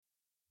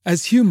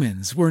As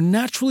humans, we're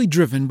naturally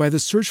driven by the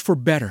search for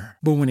better.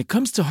 But when it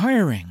comes to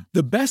hiring,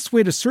 the best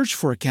way to search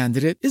for a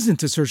candidate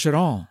isn't to search at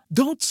all.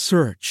 Don't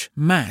search,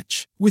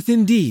 match with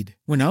Indeed.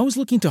 When I was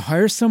looking to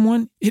hire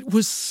someone, it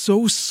was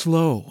so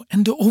slow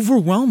and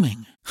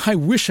overwhelming. I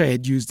wish I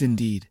had used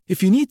Indeed.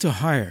 If you need to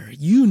hire,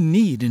 you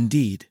need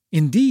Indeed.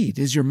 Indeed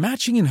is your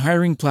matching and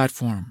hiring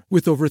platform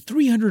with over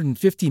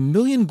 350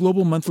 million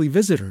global monthly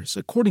visitors,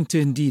 according to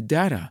Indeed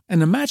data,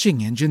 and a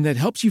matching engine that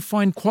helps you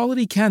find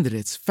quality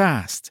candidates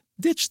fast.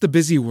 Ditch the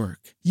busy work.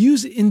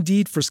 Use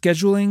Indeed for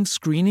scheduling,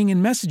 screening,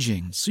 and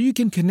messaging so you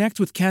can connect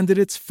with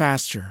candidates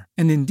faster.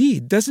 And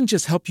Indeed doesn't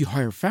just help you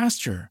hire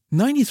faster.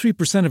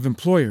 93% of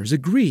employers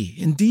agree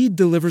Indeed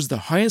delivers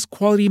the highest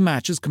quality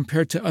matches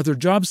compared to other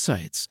job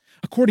sites,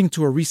 according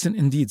to a recent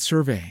Indeed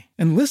survey.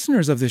 And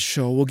listeners of this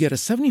show will get a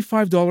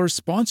 $75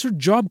 sponsored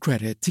job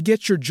credit to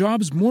get your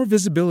jobs more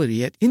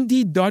visibility at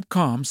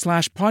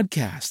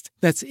Indeed.com/podcast.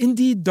 That's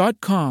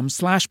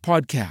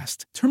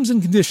Indeed.com/podcast. Terms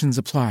and conditions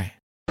apply.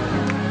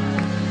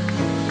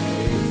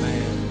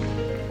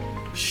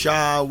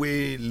 Shall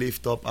we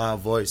lift up our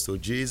voice to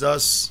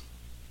Jesus?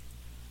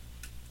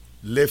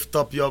 Lift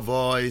up your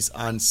voice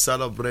and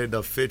celebrate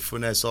the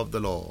faithfulness of the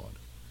Lord.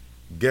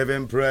 Give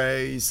him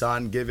praise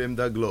and give him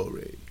the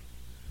glory.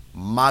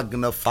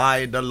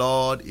 Magnify the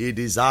Lord. He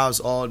deserves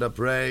all the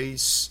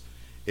praise.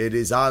 He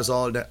deserves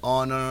all the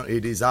honor. He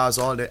deserves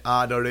all the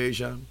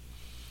adoration.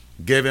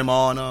 Give him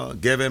honor.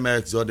 Give him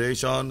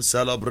exaltation.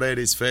 Celebrate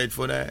his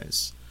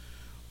faithfulness.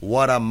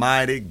 What a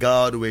mighty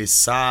God we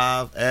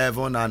serve.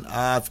 Heaven and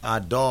earth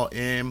adore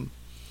him.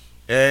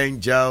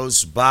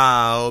 Angels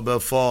bow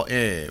before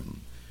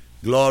him.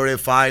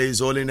 Glorify his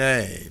holy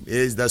name. He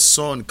is the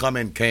soon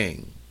coming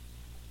King,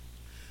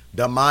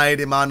 the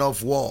mighty man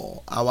of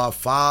war, our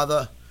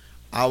Father,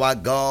 our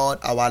God,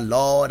 our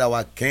Lord,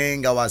 our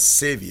King, our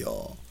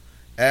Savior,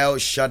 El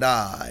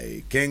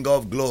Shaddai, King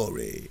of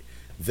glory.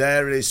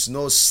 There is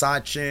no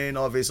searching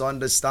of his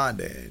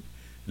understanding.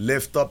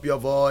 Lift up your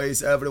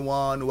voice,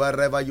 everyone,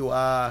 wherever you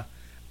are,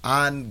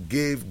 and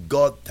give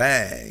God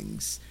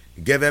thanks.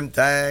 Give him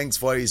thanks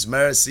for his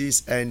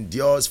mercies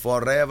endures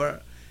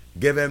forever.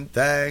 Give him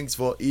thanks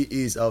for he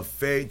is a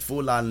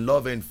faithful and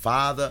loving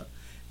Father.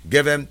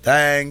 Give him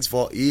thanks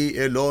for he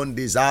alone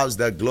deserves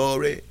the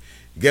glory.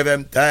 Give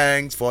him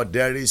thanks for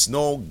there is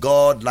no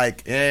God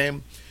like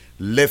him.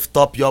 Lift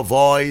up your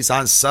voice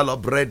and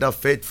celebrate the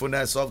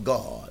faithfulness of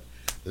God.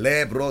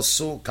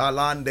 Lebrosu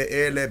kalande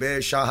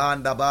elebe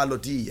shahanda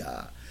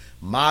balotia.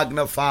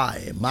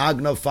 Magnify,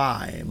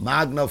 magnify,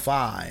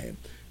 magnify.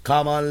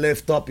 Come on,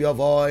 lift up your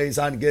voice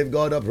and give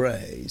God a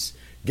praise.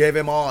 Give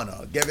him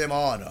honor, give him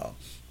honor.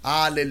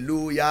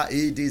 Hallelujah,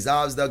 he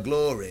deserves the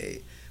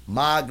glory.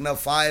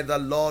 Magnify the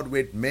Lord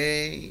with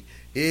me.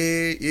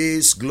 He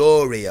is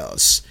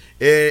glorious.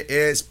 He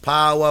is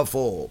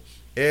powerful.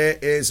 He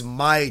is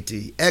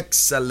mighty.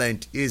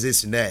 Excellent is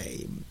his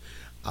name.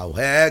 How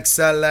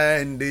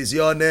excellent is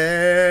your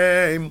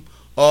name,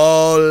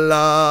 O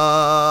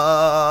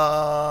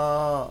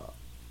Lord.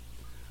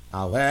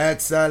 How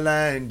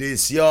excellent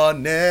is your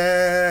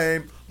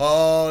name,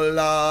 O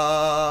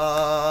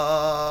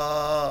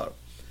Lord.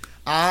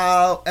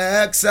 How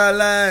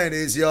excellent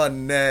is your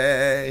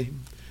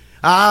name.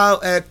 How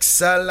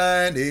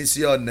excellent is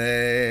your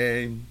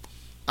name.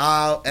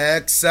 How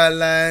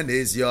excellent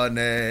is your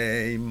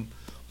name,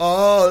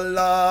 O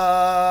Lord.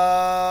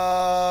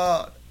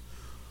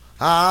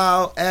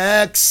 How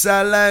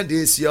excellent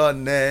is your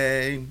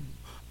name.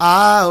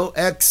 How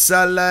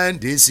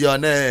excellent is your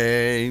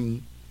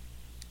name.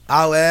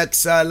 How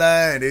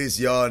excellent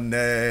is your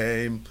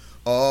name,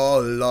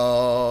 oh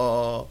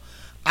Lord.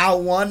 How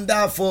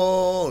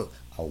wonderful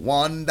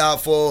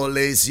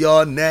is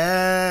your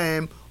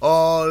name,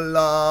 oh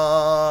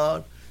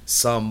Lord.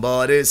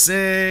 Somebody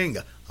sing,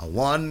 how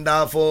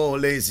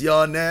wonderful is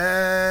your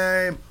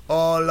name,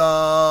 oh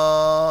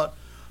Lord.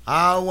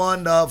 How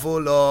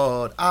wonderful,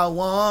 Lord, how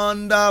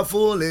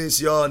wonderful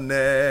is your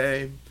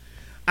name.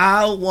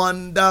 How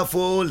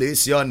wonderful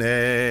is your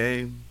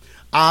name.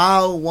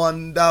 How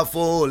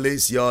wonderful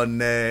is your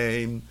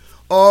name,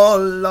 oh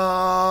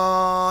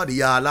Lord.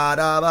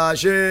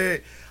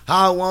 Yaladabashe.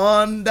 How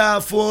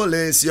wonderful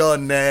is your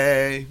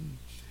name.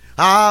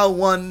 How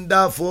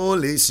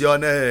wonderful is your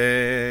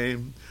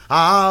name.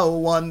 How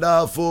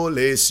wonderful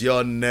is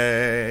your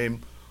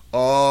name,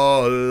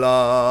 oh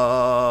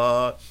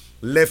Lord.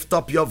 Lift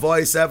up your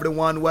voice,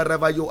 everyone,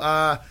 wherever you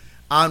are,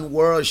 and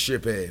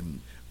worship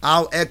him.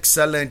 How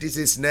excellent is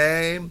his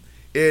name.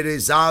 It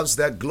deserves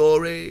the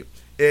glory.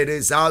 It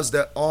deserves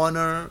the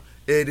honor.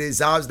 It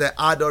deserves the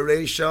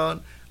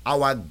adoration.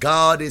 Our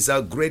God is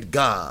a great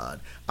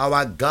God.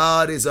 Our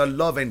God is a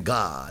loving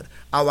God.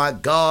 Our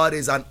God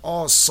is an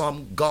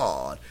awesome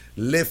God.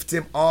 Lift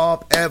him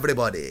up,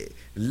 everybody.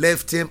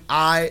 Lift him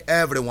high,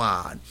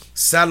 everyone.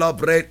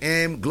 Celebrate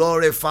him.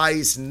 Glorify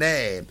his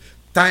name.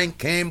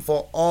 Thank him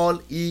for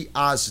all he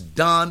has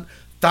done.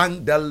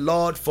 Thank the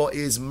Lord for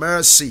his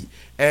mercy,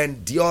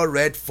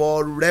 endureth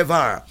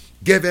forever.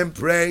 Give him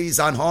praise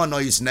and honor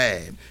his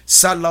name.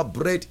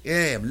 Celebrate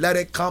him. Let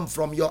it come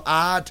from your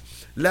heart.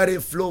 Let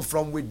it flow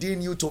from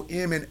within you to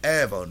him in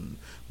heaven.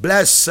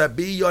 Blessed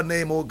be your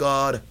name, O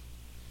God.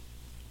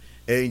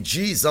 In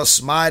Jesus'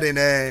 mighty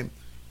name,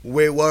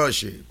 we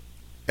worship.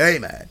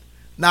 Amen.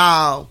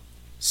 Now,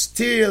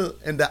 still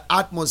in the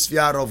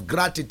atmosphere of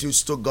gratitude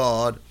to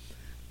God,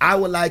 I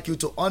would like you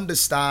to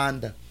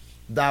understand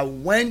that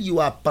when you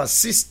are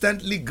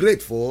persistently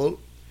grateful,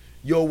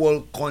 you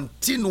will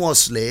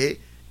continuously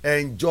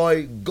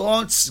enjoy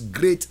God's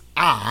great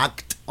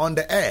act on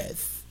the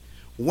earth.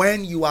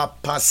 When you are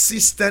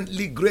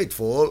persistently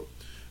grateful,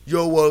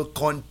 you will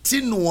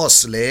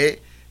continuously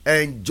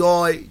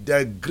enjoy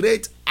the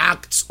great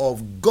acts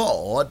of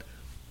God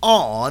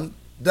on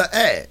the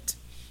earth.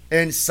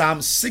 In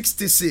Psalm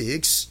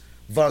 66,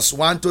 verse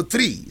 1 to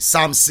 3,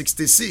 Psalm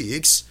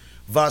 66,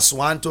 verse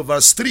 1 to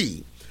verse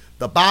 3,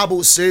 the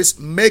Bible says,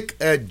 make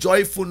a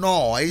joyful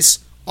noise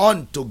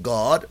unto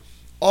God,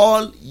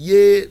 all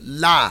ye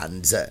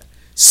lands.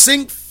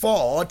 Sing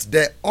forth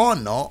the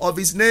honor of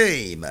his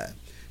name.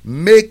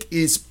 Make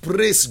his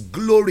praise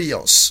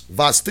glorious.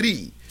 Verse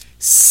 3,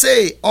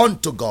 say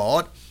unto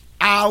God,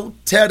 how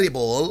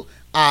terrible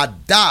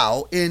art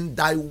thou in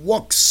thy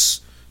works.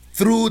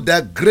 Through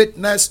the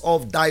greatness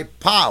of thy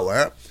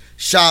power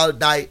shall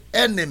thy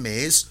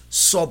enemies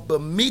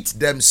submit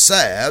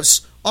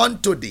themselves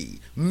unto thee.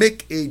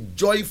 Make a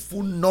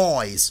joyful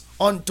noise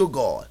unto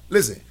God.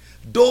 Listen,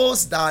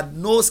 those that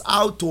knows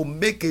how to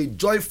make a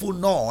joyful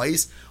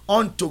noise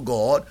unto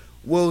God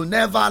will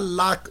never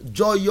lack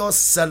joyous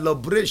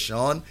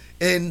celebration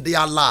in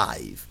their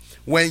life.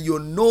 When you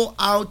know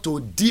how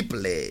to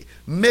deeply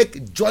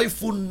make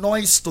joyful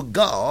noise to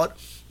God,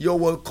 you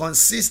will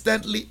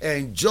consistently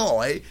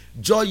enjoy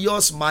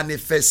joyous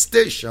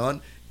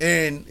manifestation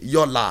in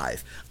your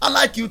life. I'd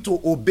like you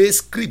to obey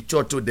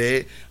scripture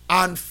today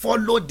and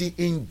follow the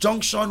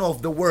injunction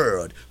of the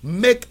word.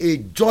 Make a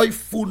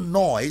joyful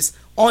noise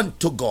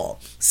unto God.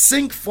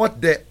 Sing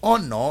forth the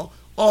honor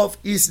of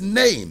his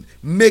name.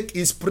 Make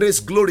his praise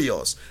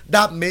glorious.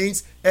 That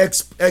means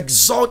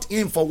exalt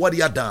him for what he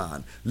had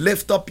done.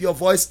 Lift up your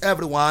voice,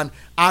 everyone,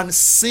 and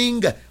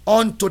sing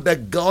unto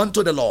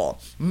the Lord.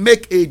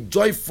 Make a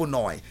joyful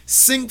noise.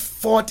 Sing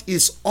forth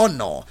his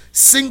honor.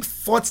 Sing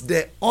forth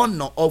the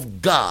honor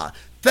of God.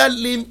 Tell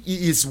him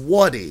he is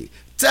worthy.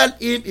 Tell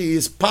him he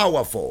is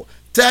powerful.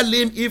 Tell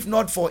him if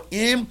not for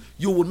him,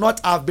 you would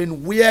not have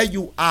been where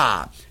you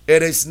are.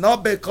 It is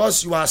not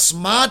because you are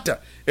smart.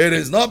 It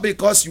is not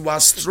because you are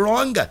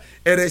strong.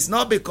 It is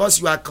not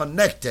because you are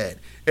connected.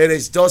 It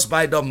is just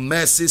by the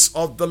mercies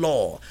of the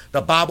Lord.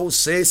 The Bible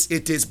says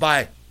it is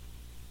by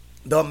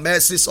the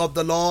mercies of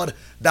the Lord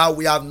that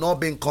we have not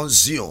been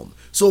consumed.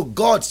 So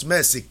God's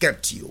mercy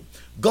kept you.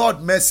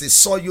 God's mercy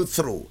saw you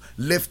through.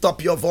 Lift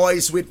up your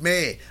voice with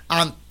me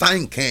and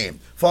thank him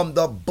from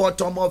the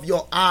bottom of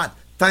your heart.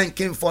 Thank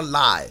him for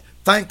life.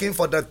 Thank him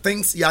for the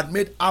things he had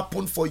made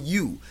happen for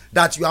you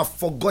that you have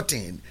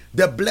forgotten.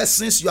 The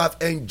blessings you have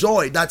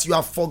enjoyed that you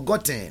have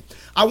forgotten.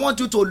 I want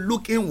you to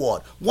look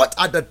inward. What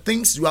are the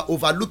things you are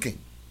overlooking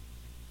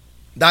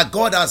that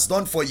God has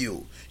done for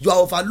you? You are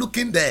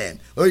overlooking them.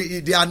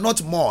 They are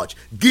not much.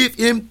 Give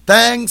him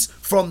thanks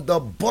from the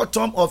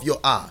bottom of your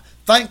heart.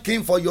 Thank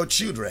him for your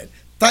children.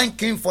 Thank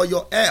him for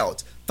your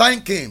health.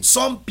 Thank him.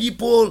 Some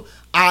people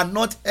are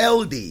not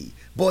healthy,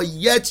 but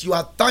yet you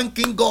are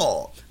thanking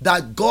God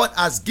that God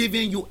has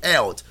given you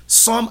health.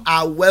 Some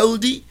are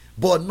wealthy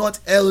but not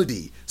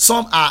healthy.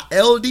 Some are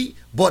healthy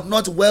but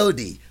not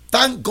wealthy.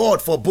 Thank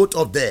God for both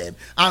of them.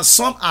 And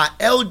some are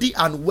healthy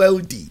and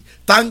wealthy.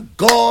 Thank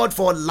God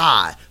for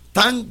life.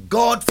 Thank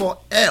God for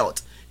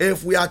health.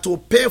 If we are to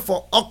pay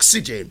for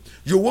oxygen,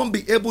 you won't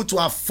be able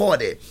to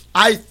afford it.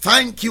 I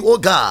thank you, oh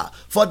God,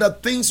 for the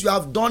things you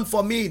have done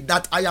for me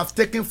that I have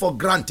taken for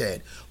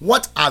granted.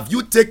 What have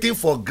you taken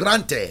for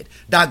granted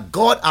that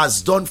God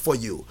has done for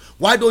you?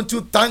 Why don't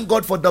you thank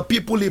God for the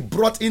people he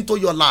brought into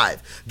your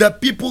life? The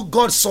people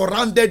God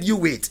surrounded you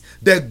with,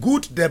 the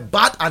good, the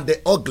bad, and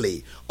the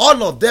ugly.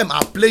 All of them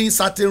are playing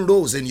certain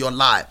roles in your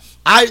life.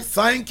 I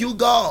thank you,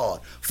 God,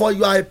 for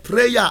you are a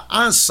prayer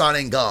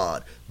answering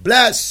God.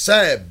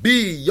 Blessed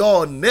be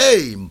your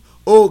name,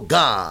 O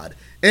God.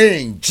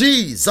 In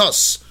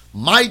Jesus'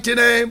 mighty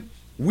name,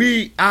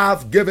 we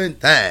have given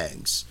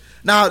thanks.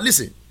 Now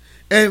listen,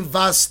 in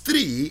verse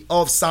 3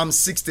 of Psalm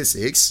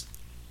 66,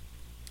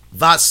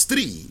 verse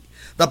 3,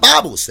 the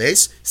Bible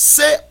says,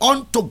 say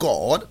unto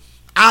God,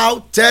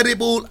 how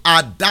terrible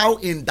art thou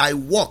in thy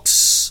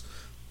works.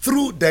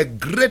 Through the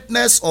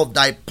greatness of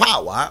thy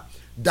power,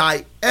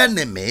 thy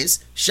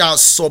enemies shall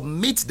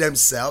submit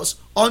themselves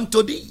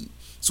unto thee.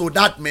 So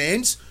that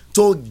means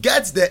to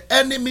get the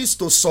enemies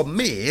to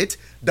submit,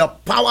 the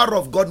power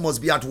of God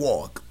must be at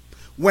work.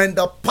 When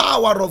the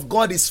power of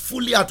God is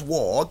fully at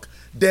work,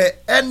 the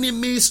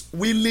enemies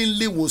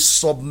willingly will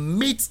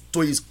submit to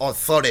his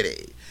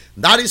authority.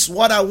 That is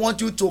what I want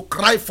you to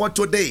cry for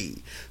today.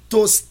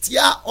 to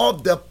stir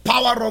up the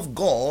power of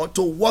God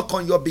to work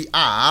on your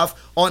behalf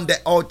on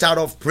the altar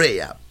of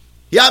prayer.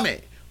 Hear me.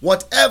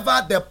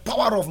 Whatever the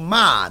power of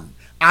man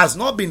has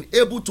not been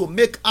able to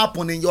make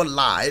happen in your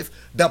life,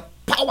 the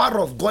power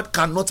of God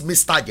cannot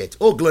miss target.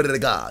 Oh, glory to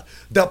God.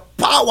 The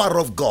power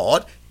of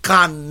God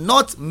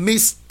cannot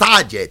miss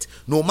target.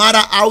 No matter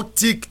how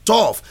thick,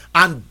 tough,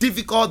 and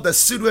difficult the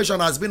situation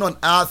has been on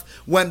earth,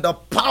 when the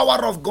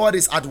power of God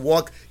is at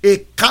work,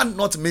 it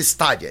cannot miss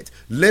target.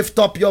 Lift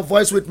up your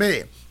voice with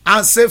me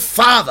and say,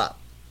 Father,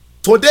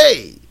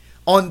 today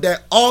on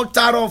the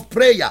altar of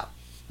prayer,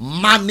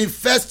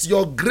 manifest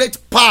your great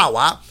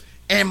power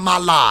in my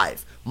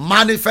life.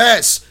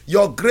 Manifest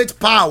your great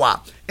power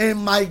in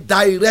my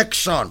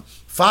direction.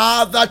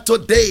 Father,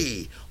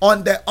 today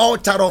on the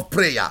altar of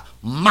prayer,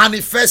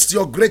 manifest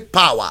your great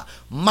power.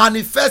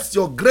 Manifest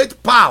your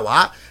great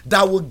power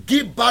that will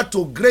give birth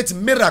to great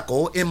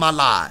miracle in my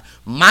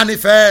life.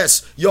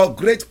 Manifest your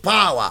great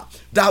power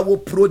that will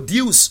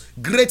produce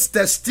great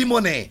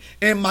testimony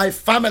in my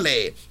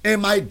family,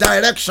 in my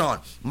direction.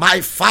 My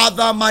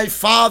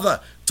Father,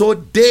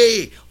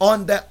 today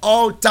on the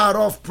altar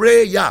of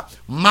prayer,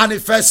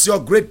 manifest your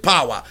great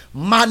power.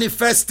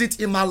 Manifest it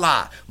in my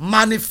life.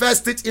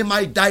 Manifest it in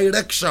my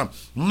direction.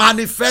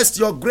 Manifest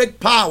your great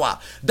power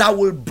that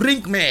will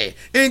bring me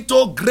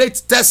into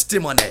great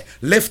testimony.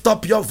 Lift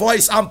up your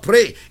voice and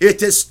pray.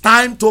 It is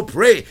time to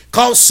pray.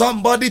 Call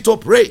somebody to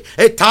pray.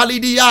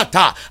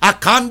 Etalidiata,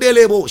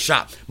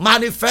 akandelebosha.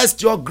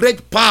 Manifest your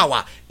great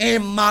power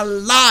in my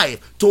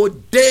life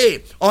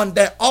today on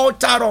the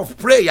altar of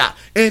prayer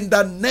in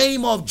the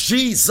name of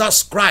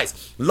Jesus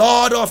Christ.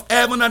 Lord of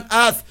heaven and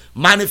earth,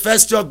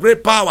 manifest your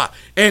great power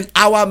in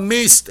our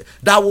midst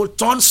that will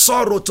turn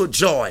sorrow to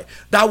joy,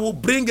 that will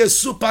bring a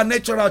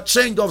supernatural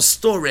change of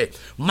story.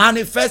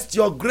 Manifest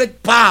your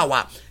great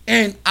power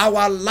in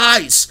our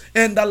lives,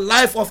 in the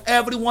life of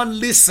everyone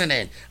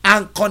listening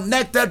and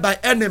connected by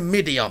any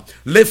medium.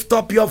 Lift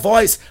up your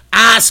voice,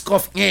 ask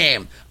of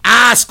him,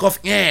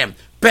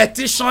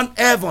 petition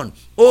heaven.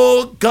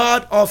 Oh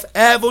God of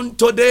heaven,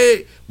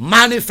 today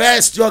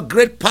manifest your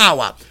great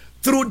power.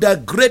 Through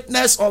the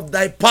greatness of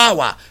thy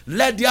power,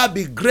 let there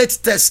be great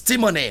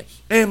testimony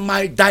in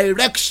my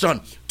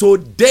direction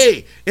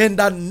today in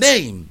the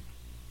name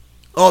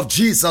of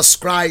Jesus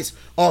Christ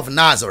of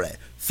Nazareth.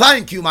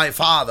 Thank you, my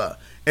Father.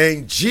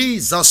 In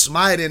Jesus'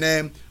 mighty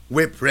name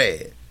we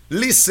pray.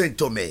 Listen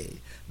to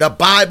me. The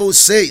Bible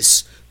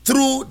says,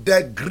 through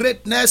the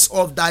greatness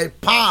of thy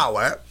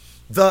power,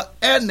 the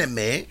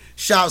enemy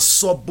shall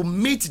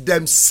submit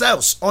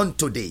themselves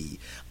unto thee.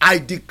 I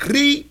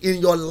decree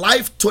in your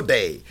life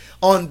today,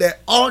 on the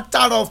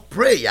altar of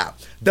prayer,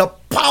 the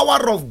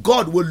power of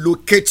God will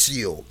locate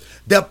you.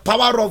 The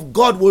power of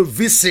God will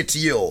visit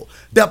you.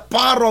 The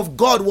power of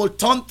God will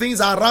turn things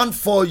around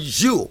for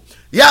you.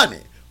 Hear me.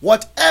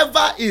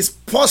 Whatever is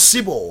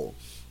possible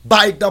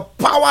by the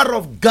power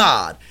of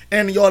God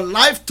in your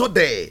life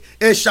today,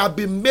 it shall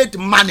be made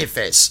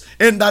manifest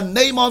in the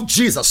name of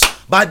Jesus.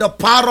 By the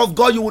power of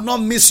God, you will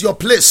not miss your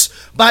place.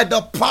 By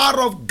the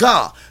power of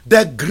God,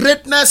 the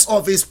greatness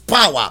of his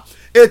power,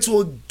 it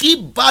will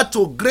give birth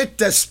to great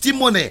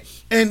testimony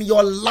in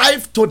your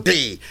life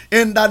today.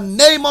 In the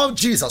name of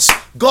Jesus,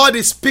 God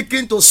is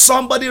speaking to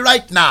somebody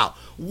right now.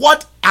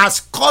 What has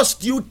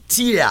caused you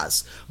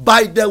tears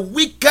by the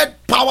wicked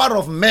power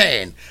of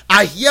man,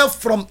 I hear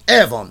from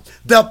heaven,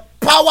 the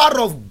power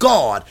of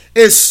God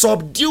is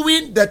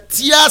subduing the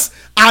tears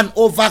and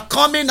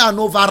overcoming and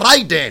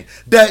overriding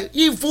the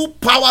evil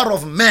power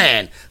of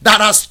man that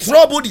has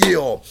troubled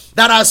you,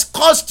 that has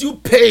caused you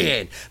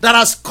pain, that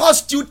has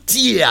caused you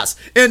tears.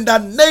 In the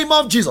name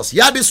of Jesus,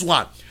 hear this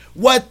one.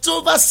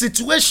 Whatever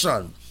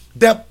situation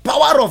the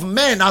power of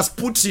man has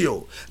put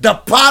you, the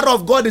power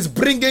of God is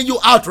bringing you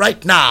out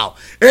right now.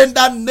 In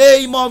the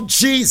name of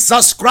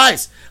Jesus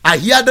Christ, I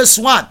hear this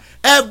one.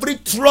 Every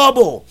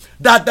trouble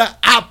that the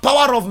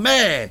power of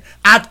man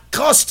had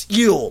caused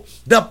you,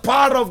 the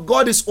power of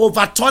God is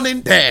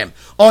overturning them.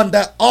 On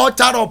the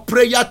altar of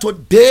prayer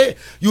today,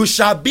 you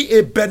shall be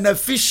a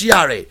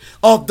beneficiary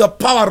of the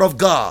power of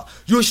God.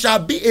 You shall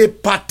be a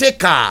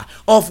partaker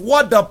of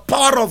what the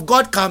power of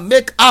God can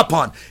make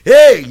happen.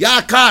 Hey,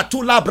 yaka tu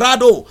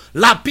labrado,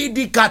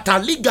 lapidi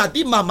kataliga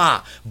di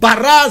mama,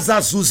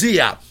 baraza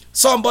zuzia.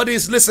 Somebody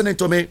is listening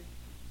to me.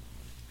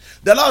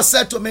 The Lord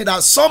said to me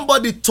that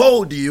somebody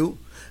told you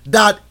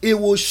that it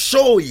will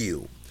show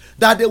you,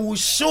 that they will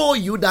show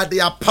you that they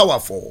are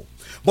powerful.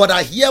 But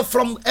I hear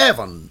from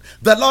heaven,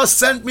 the Lord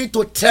sent me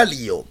to tell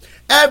you,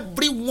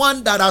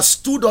 everyone that has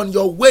stood on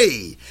your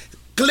way,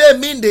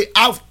 claiming they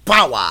have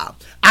power,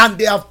 and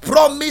they have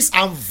promised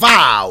and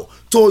vowed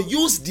to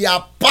use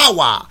their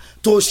power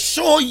to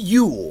show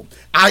you,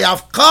 I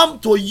have come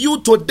to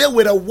you today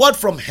with a word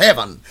from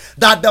heaven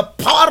that the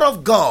power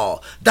of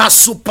God that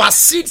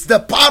supersedes the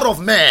power of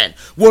man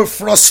will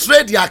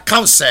frustrate their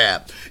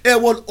counsel.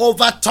 It will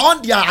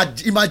overturn their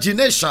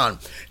imagination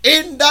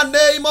in the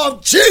name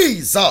of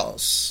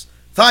Jesus.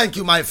 Thank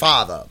you, my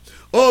Father.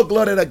 Oh,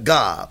 glory to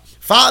God.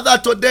 Father,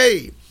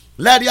 today,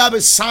 let there be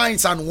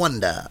signs and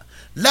wonder.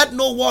 Let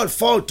no word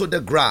fall to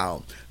the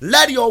ground.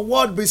 Let your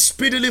word be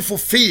speedily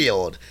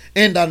fulfilled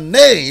in the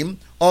name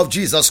of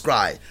Jesus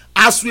Christ.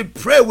 As we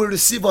pray, we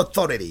receive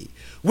authority.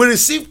 We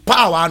receive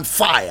power and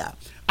fire.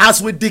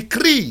 As we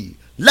decree,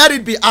 let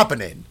it be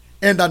happening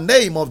in the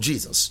name of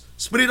Jesus.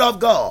 Spirit of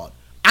God,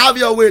 have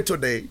your way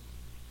today.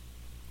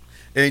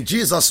 In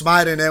Jesus'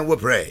 mighty name we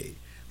pray.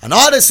 And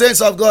all the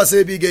saints of God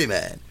say big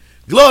amen.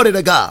 Glory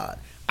to God.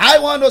 I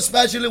want to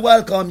especially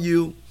welcome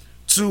you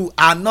to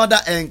another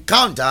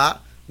encounter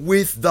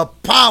with the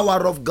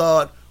power of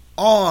God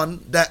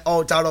on the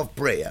altar of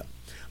prayer.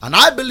 And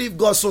I believe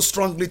God so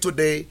strongly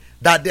today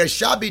that there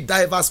shall be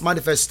diverse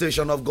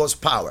manifestation of God's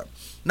power.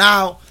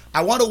 Now,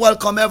 I want to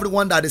welcome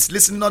everyone that is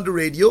listening on the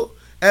radio,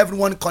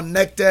 everyone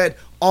connected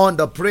on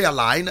the prayer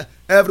line,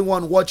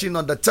 everyone watching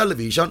on the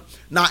television.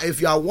 Now,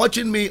 if you are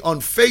watching me on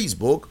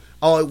Facebook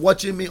or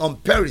watching me on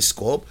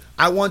Periscope,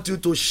 I want you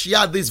to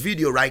share this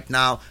video right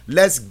now.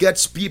 Let's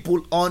get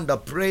people on the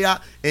prayer.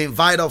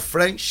 Invite a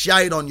friend,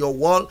 share it on your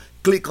wall,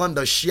 click on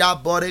the share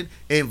button,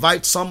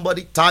 invite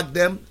somebody, tag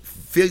them,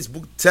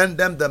 Facebook, send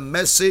them the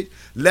message.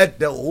 Let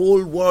the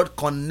whole world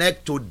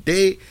connect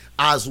today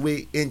as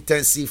we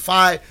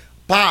intensify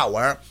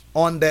power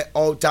on the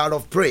altar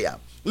of prayer.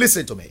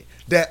 Listen to me.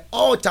 The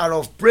altar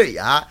of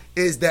prayer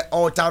is the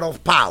altar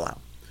of power.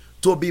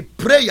 To be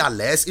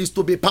prayerless is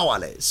to be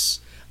powerless.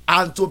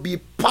 And to be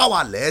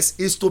powerless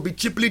is to be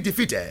cheaply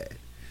defeated.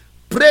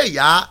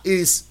 Prayer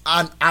is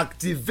an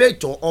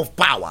activator of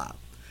power.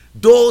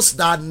 Those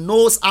that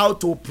knows how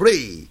to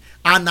pray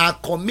and are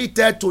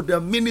committed to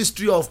the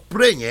ministry of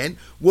praying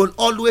will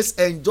always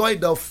enjoy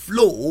the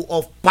flow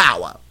of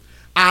power.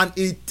 And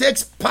it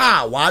takes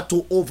power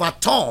to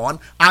overturn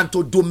and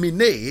to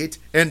dominate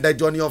in the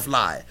journey of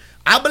life.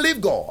 I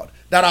believe God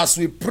that as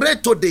we pray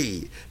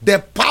today,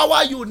 the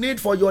power you need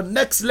for your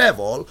next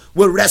level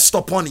will rest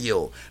upon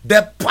you.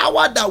 The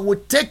power that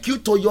will take you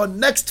to your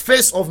next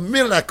phase of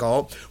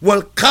miracle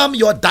will come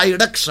your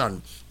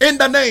direction in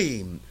the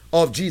name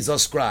of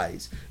Jesus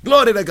Christ.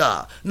 Glory to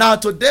God. Now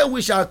today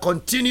we shall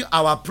continue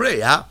our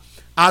prayer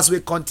as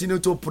we continue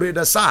to pray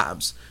the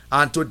Psalms.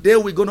 And today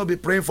we're going to be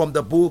praying from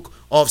the book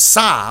of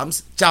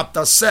Psalms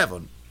chapter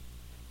 7.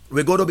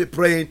 We're going to be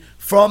praying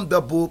from the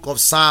book of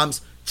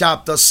Psalms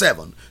chapter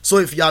 7. So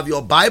if you have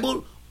your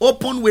Bible,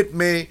 open with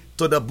me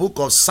to the book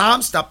of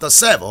Psalms chapter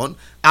 7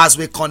 as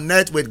we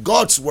connect with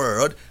God's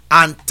word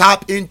and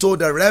tap into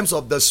the realms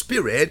of the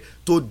spirit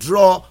to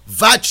draw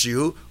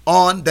virtue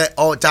on the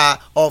altar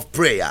of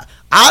prayer.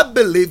 I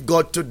believe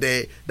God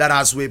today that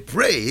as we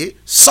pray,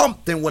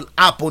 something will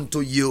happen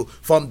to you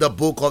from the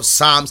book of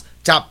Psalms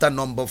chapter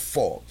number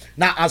 4.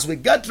 Now, as we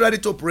get ready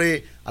to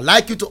pray, I'd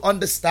like you to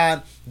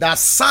understand that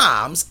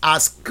Psalms are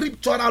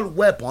scriptural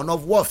weapon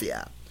of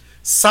warfare.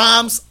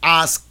 Psalms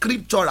are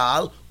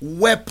scriptural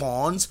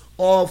weapons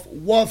of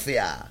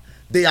warfare.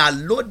 They are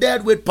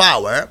loaded with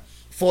power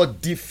for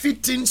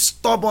defeating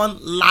stubborn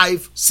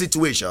life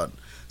situation.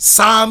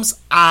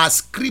 Psalms are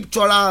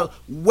scriptural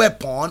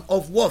weapon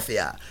of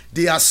warfare.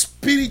 They are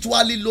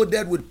spiritually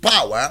loaded with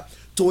power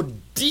to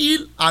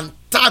deal and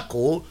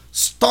tackle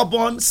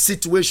stubborn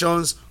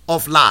situations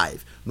of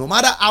life. No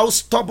matter how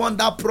stubborn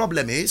that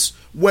problem is,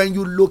 when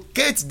you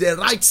locate the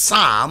right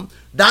psalm,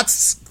 that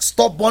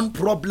stubborn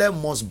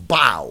problem must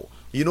bow.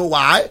 You know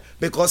why?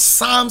 Because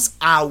psalms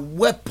are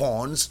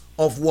weapons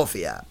of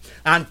warfare.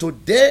 And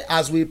today,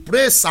 as we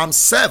pray Psalm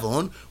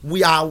 7,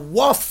 we are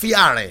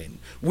warfaring.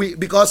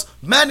 Because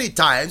many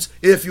times,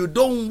 if you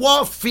don't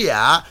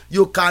warfare,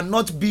 you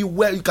cannot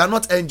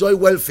enjoy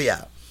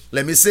welfare.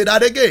 Let me say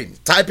that again.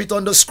 Type it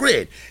on the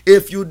screen.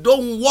 If you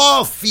don't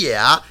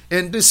warfare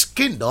in this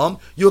kingdom,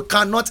 you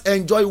cannot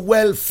enjoy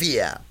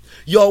welfare.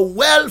 Your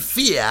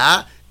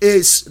welfare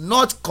is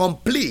not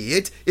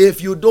complete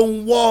if you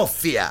don't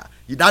warfare.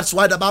 That's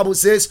why the Bible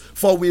says,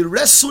 for we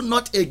wrestle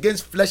not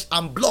against flesh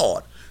and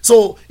blood.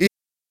 So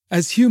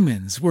as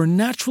humans, we're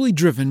naturally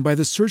driven by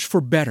the search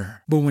for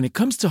better. But when it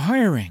comes to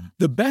hiring,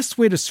 the best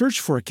way to search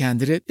for a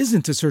candidate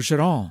isn't to search at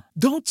all.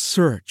 Don't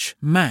search,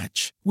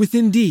 match with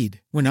Indeed.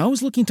 When I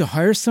was looking to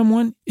hire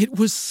someone, it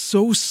was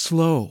so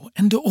slow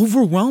and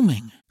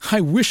overwhelming.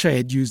 I wish I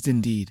had used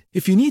Indeed.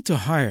 If you need to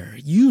hire,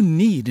 you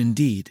need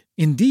Indeed.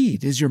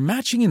 Indeed is your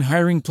matching and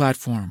hiring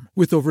platform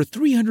with over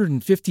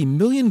 350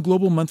 million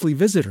global monthly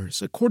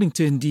visitors, according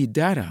to Indeed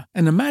data,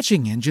 and a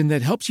matching engine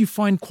that helps you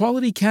find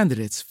quality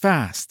candidates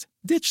fast.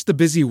 Ditch the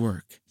busy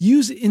work.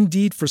 Use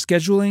Indeed for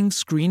scheduling,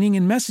 screening,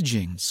 and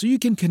messaging so you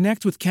can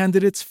connect with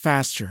candidates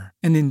faster.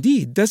 And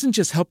Indeed doesn't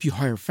just help you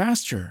hire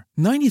faster.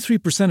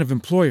 93% of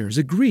employers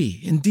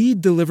agree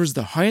Indeed delivers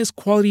the highest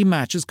quality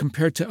matches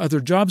compared to other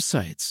job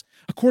sites,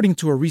 according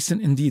to a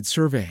recent Indeed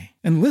survey.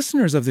 And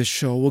listeners of this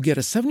show will get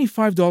a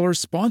 $75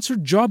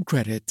 sponsored job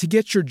credit to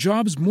get your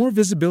jobs more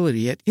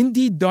visibility at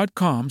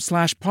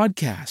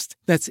Indeed.com/podcast.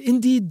 That's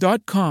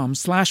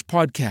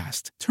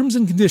Indeed.com/podcast. Terms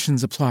and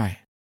conditions apply.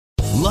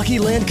 Lucky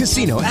Land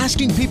Casino,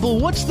 asking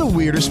people, what's the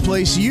weirdest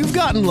place you've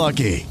gotten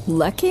lucky?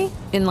 Lucky?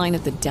 In line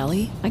at the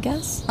deli, I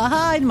guess?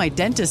 Aha, in my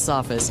dentist's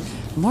office.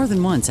 More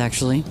than once,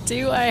 actually.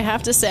 Do I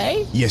have to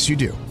say? Yes, you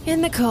do.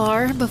 In the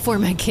car before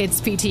my kids'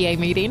 PTA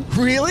meeting.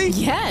 Really?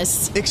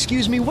 Yes.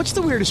 Excuse me, what's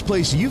the weirdest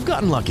place you've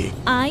gotten lucky?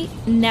 I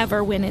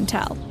never win and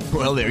tell.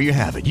 Well, there you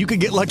have it. You can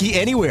get lucky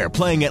anywhere,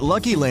 playing at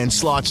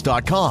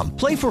LuckyLandSlots.com.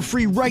 Play for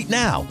free right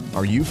now.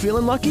 Are you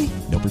feeling lucky?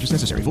 No purchase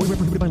necessary. Void where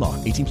prohibited by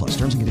law. 18 plus.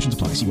 Terms and conditions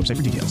apply. See website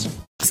for details.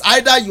 It's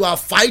either you are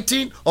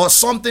fighting or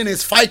something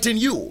is fighting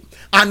you.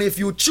 And if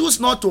you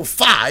choose not to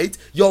fight,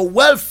 your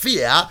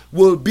welfare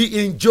will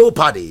be in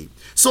jeopardy.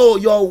 So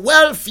your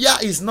welfare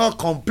is not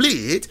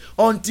complete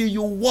until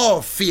you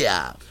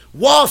warfare.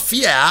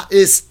 Warfare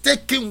is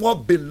taking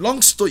what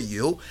belongs to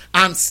you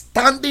and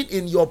standing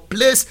in your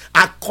place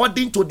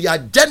according to the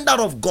agenda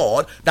of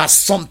God, that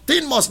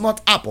something must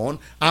not happen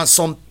and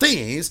some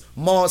things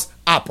must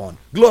happen.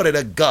 Glory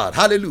to God.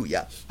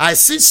 Hallelujah. I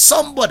see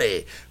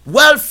somebody,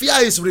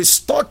 welfare is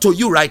restored to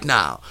you right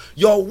now.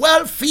 Your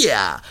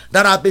welfare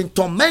that have been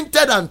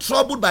tormented and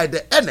troubled by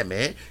the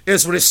enemy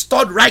is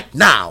restored right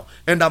now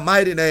in the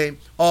mighty name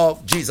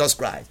of Jesus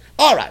Christ.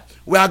 All right,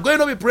 we are going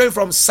to be praying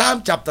from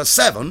Psalm chapter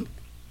 7.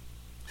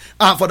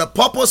 And for the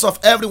purpose of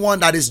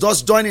everyone that is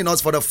just joining us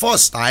for the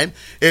first time,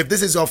 if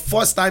this is your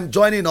first time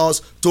joining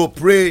us to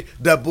pray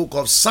the book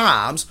of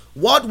Psalms,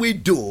 what we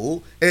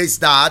do is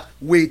that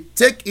we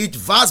take each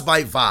verse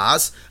by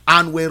verse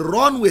and we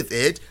run with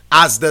it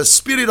as the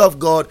Spirit of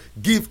God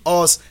give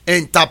us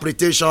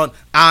interpretation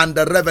and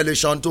the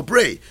revelation to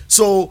pray.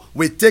 So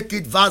we take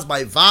it verse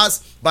by verse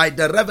by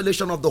the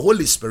revelation of the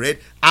Holy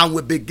Spirit, and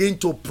we begin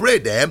to pray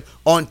them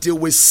until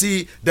we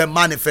see the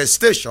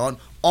manifestation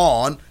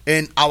on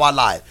in our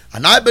life.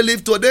 And I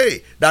believe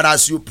today that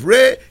as you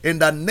pray in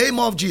the name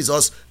of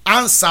Jesus,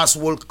 answers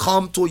will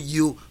come to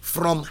you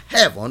from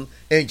heaven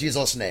in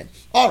Jesus' name.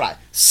 All right,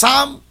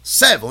 Psalm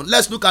 7,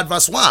 let's look at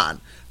verse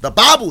 1. The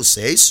Bible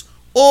says,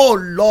 O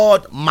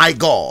Lord my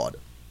God,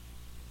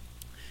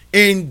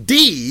 in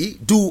thee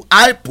do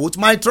I put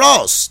my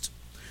trust.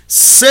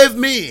 Save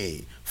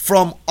me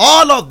from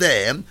all of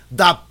them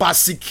that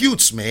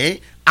persecutes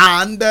me,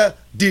 and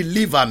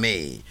deliver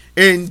me.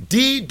 In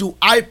thee do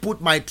I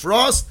put my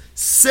trust.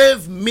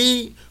 Save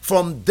me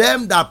from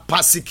them that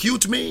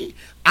persecute me,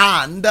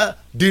 and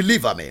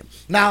deliver me.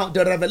 Now,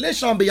 the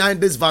revelation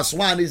behind this verse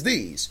 1 is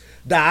this: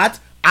 that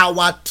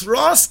our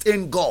trust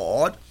in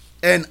God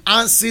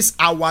enhances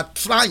our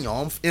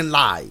triumph in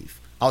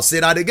life. I'll say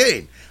that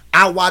again.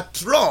 Our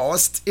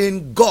trust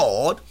in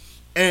God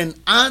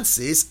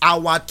enhances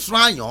our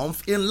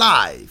triumph in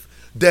life.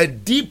 The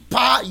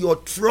deeper your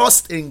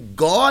trust in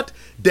God,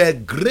 the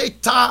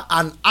greater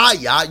and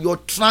higher your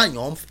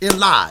triumph in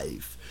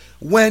life.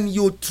 When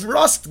you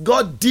trust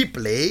God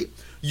deeply,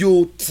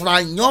 you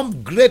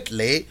triumph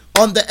greatly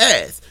on the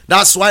earth.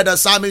 That's why the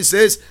psalmist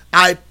says,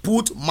 I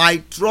put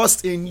my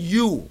trust in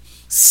you.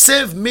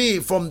 Save me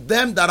from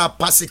them that are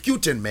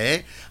persecuting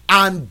me,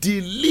 and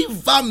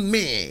deliver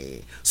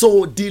me.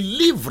 So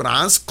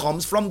deliverance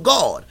comes from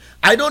God.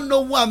 I don't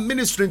know who I'm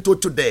ministering to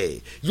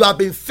today. You have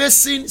been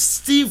facing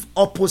stiff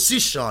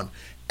opposition,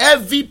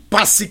 heavy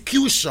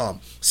persecution.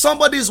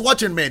 Somebody is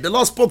watching me. The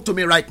Lord spoke to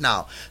me right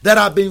now. There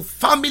have been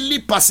family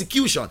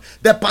persecution.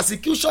 The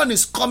persecution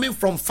is coming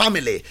from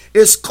family.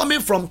 It's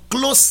coming from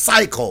close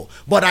cycle.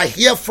 But I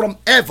hear from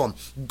heaven,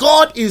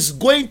 God is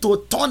going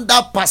to turn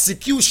that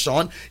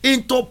persecution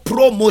into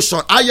promotion.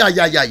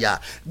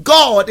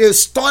 God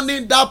is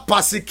turning that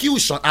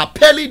persecution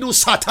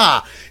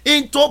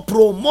into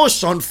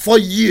promotion for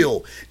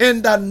you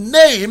in the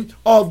name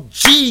of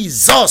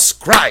Jesus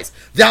Christ.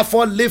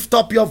 Therefore, lift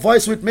up your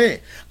voice with me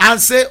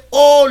and say,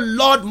 Oh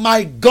Lord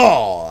my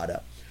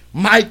God,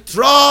 my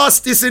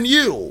trust is in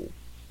you.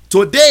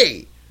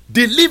 Today,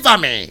 deliver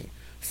me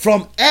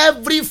from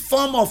every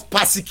form of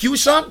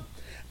persecution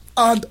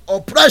and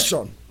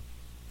oppression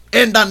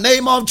in the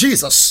name of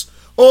Jesus.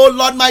 Oh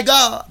Lord my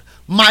God,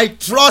 my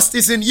trust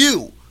is in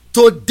you.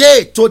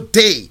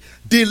 Today,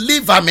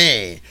 deliver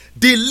me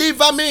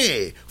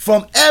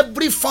from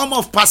every form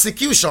of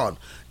persecution,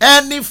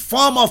 any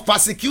form of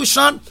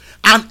persecution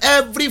and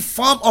every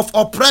form of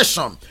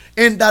oppression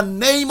in the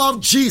name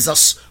of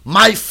Jesus.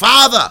 My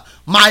Father,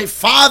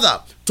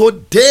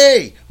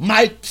 today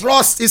my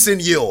trust is in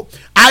you.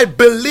 I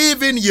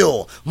believe in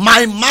you.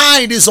 My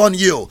mind is on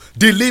you.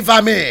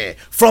 Deliver me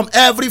from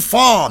every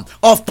form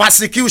of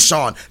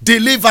persecution.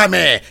 Deliver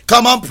me.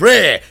 Come on,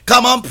 pray.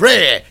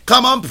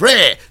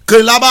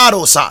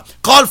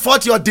 Call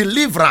forth your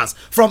deliverance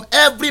from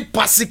every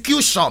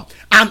persecution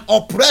and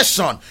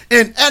oppression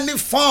in any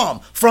form,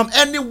 from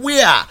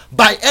anywhere,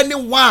 by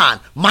anyone.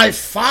 My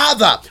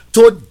Father,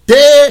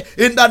 today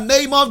in the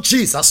name of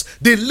Jesus,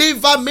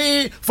 deliver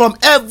me from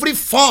every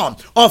form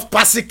of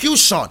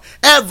persecution,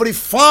 every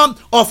form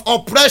of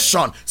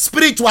oppression,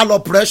 spiritual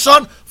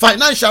oppression,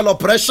 financial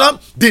oppression.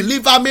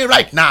 Deliver me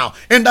right now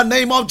in the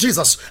name of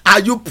Jesus. Are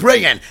you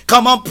praying?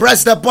 Come on,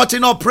 press the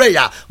button of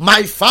prayer.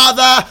 My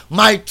Father,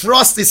 my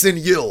trust is in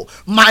you.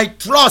 My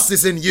trust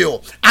is in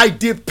you. I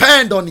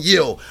depend on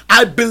you. I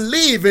I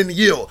believe in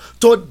you.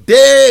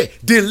 Today,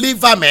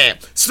 deliver me.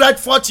 Stretch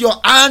forth your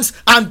hands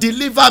and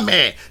deliver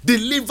me.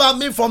 Deliver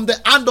me from the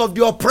hand of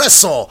the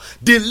oppressor.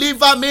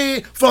 Deliver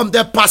me from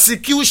the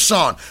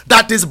persecution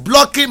that is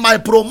blocking my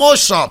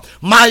promotion.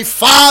 My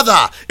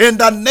Father, in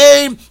the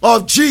name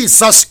of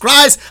Jesus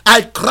Christ,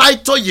 I cry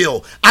to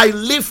you. I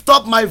lift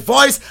up my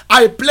voice.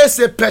 I place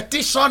a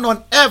petition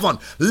on heaven.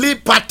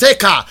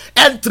 Lipateka,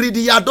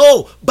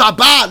 entridiado,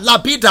 baba,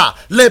 labida,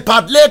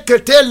 lepadle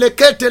kete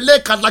lekete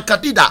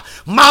lekalakadida,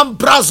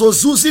 mambrazo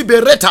zuzi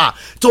bereta.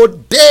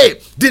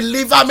 Today,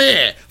 deliver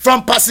me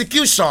from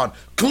persecution,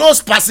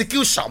 close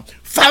persecution,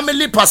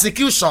 family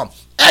persecution,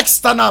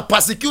 external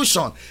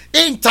persecution,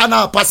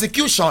 internal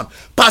persecution,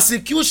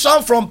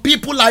 persecution from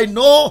people I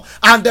know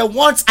and the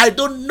ones I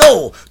don't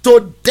know.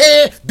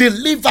 Today,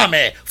 deliver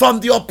me from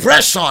the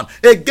oppression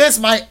against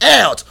my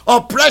health,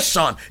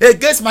 oppression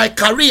against my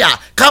career.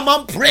 Come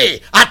on,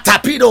 pray.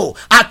 Atapido,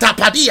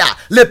 atapadia,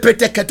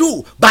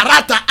 lepetekedu,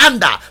 barata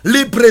anda,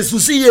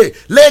 librezuzie,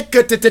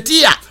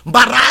 leketetetia,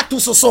 baratu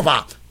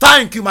sosova.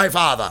 Thank you, my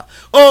Father.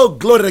 Oh,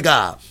 glory to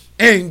God.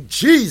 In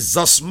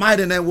Jesus'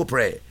 mighty name we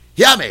pray.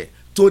 Hear me.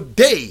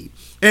 Today,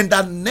 in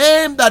the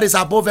name that is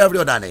above every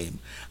other name,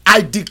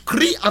 I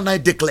decree and I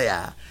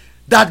declare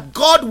that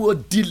God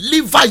will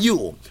deliver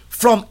you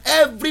from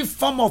every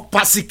form of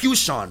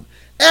persecution,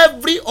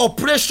 every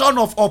operation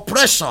of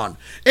oppression,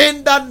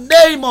 in the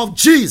name of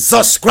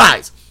Jesus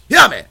Christ.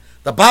 Hear me.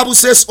 The Bible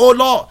says, "Oh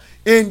Lord,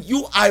 in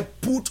you I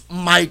put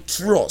my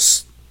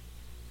trust.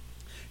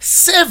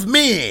 Save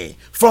me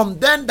from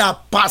them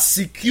that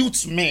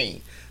persecute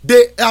me."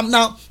 They am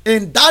now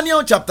in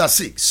Daniel chapter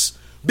 6.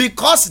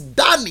 Because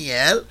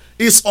Daniel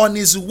is on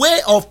his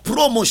way of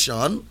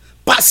promotion,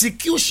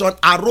 persecution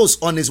arose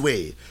on his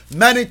way.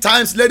 Many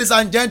times, ladies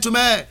and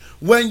gentlemen,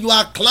 when you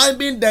are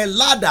climbing the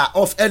ladder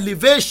of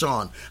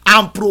elevation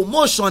and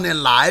promotion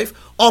in life,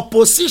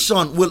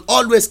 opposition will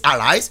always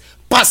arise.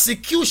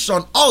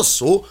 Persecution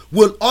also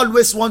will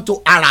always want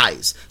to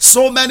arise.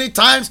 So many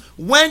times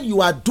when you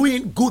are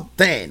doing good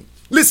thing,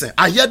 listen,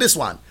 I hear this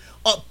one.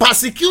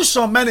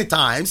 Persecution many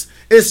times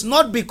is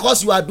not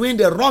because you are doing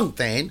the wrong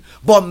thing,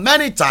 but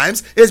many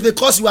times it's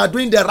because you are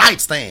doing the right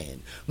thing.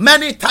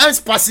 Many times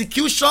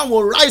persecution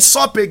will rise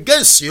up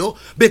against you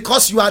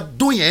because you are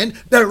doing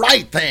the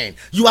right thing.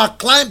 You are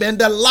climbing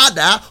the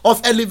ladder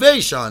of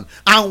elevation,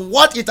 and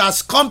what it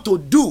has come to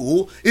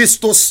do is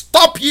to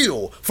stop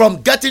you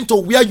from getting to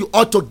where you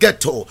ought to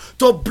get to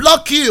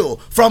block you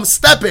from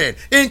stepping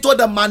into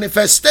the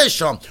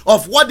manifestation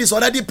of what is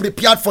already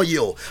prepared for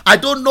you. I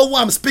don't know who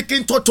I'm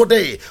speaking to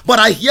today, but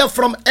I hear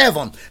from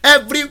heaven.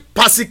 Every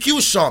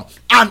persecution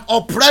and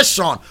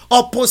oppression,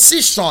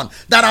 opposition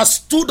that has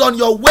stood on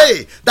your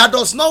way, that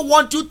does not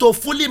want you to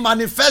fully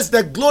manifest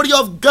the glory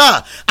of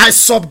God, I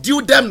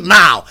subdue them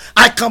now.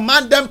 I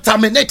command them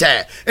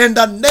terminated in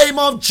the name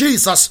of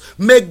Jesus.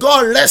 May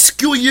God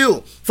rescue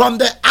you from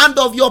the hand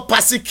of your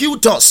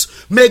persecutors.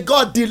 May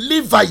God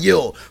deliver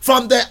you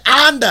from the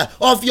hand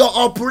of your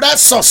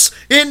oppressors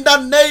in the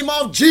name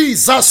of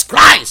Jesus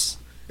Christ.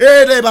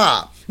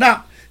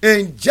 Now,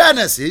 in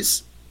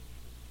Genesis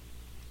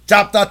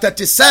chapter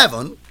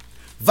 37,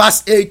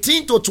 verse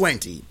 18 to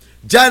 20.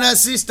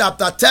 Genesis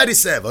chapter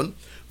 37,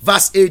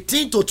 verse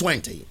 18 to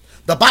 20.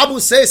 The Bible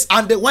says,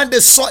 "And when they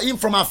saw him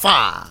from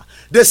afar,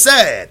 they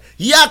said,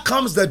 Here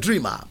comes the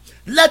dreamer.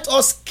 Let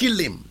us kill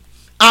him,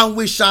 and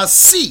we shall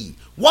see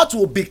what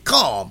will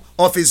become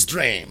of his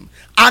dream."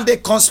 And they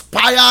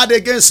conspired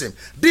against him.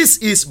 This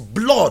is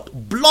blood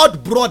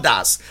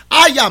brothers.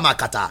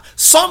 Ayamakata.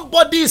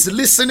 Somebody is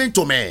listening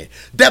to me.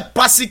 The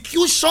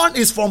persecution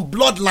is from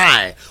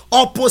bloodline.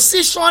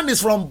 Opposition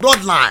is from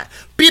bloodline.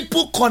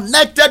 People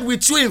connected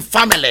with you in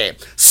family.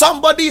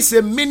 Somebody is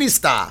a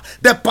minister.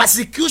 The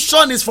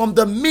persecution is from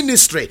the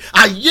ministry.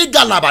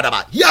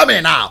 Hear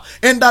me now.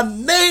 In the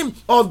name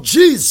of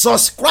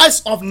Jesus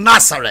Christ of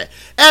Nazareth,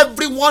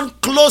 everyone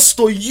close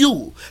to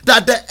you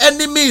that the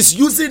enemy is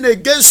using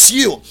against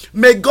you,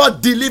 may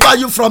God deliver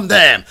you from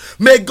them.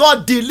 May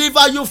God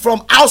deliver you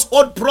from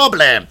household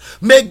problem.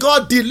 May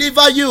God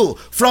deliver you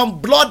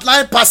from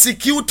bloodline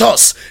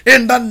persecutors.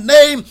 In the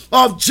name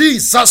of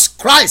Jesus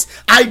Christ,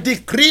 I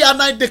decree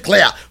and I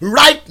declare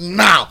right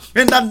now,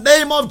 in the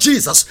name of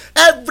Jesus,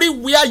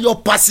 everywhere your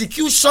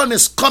persecution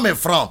is coming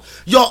from,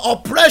 your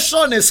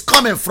oppression is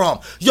coming from,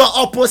 your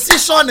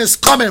opposition is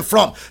coming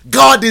from,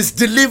 God is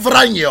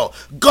delivering you.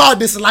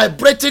 God is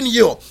liberating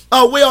you.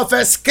 A way of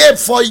escape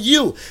for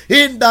you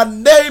in the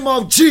name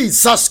of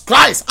Jesus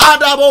Christ.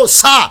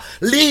 Adabosa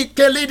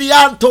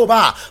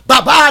likelidiantoba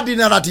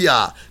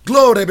babadinaradia.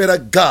 Glory be to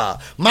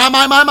God.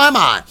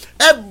 My.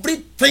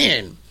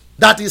 Everything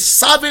that is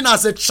serving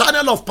as a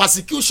channel of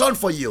persecution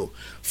for you,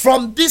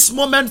 from this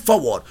moment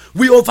forward,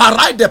 we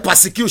override the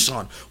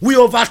persecution. We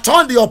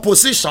overturn the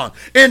opposition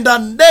in the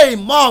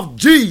name of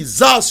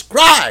Jesus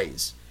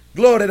Christ.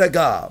 Glory to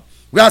God.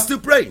 We are still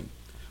praying.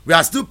 We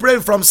are still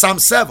praying from Psalm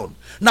 7.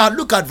 Now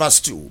look at verse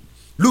 2.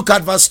 Look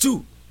at verse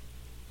 2.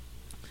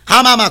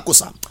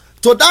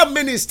 To that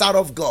minister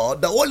of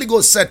God, the Holy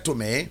Ghost said to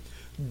me,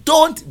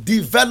 don't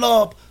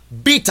develop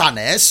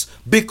bitterness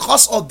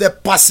because of the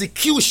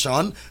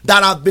persecution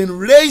that have been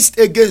raised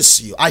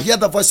against you. I hear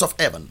the voice of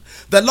heaven.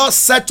 The Lord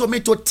said to me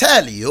to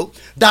tell you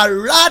that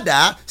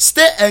rather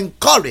stay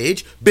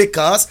encouraged,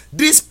 because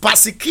this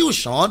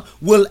persecution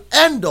will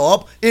end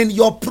up in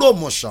your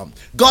promotion.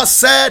 God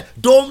said,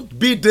 don't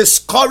be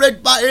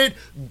discouraged by it.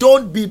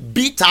 Don't be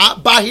bitter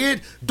by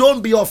it.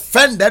 Don't be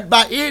offended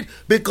by it,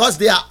 because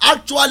they are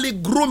actually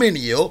grooming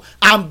you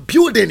and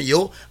building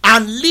you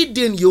and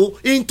leading you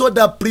into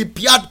the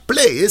prepared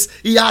place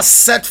He has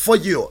set for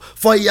you.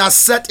 For He has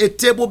set a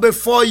table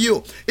before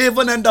you,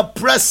 even in the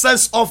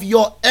presence of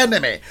your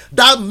enemy.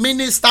 That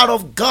minister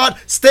of God,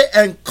 stay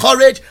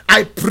encouraged.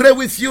 I pray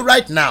with you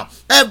right now.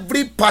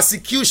 Every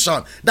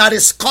persecution that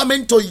is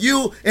coming to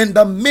you in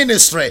the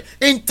ministry,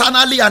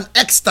 internally and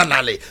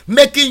externally,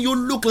 making you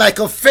look like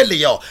a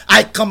failure,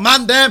 I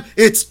command them,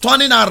 it's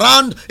turning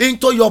around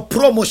into your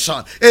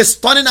promotion. It's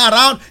turning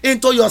around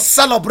into your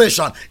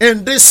celebration.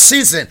 In this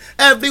season,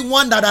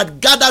 everyone that had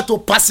gathered to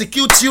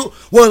persecute you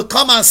will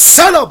come and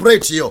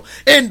celebrate you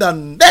in the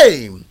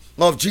name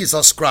of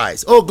Jesus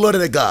Christ. Oh, glory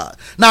to God.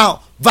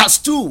 Now, verse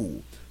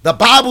 2, the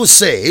Bible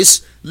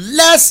says,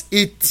 lest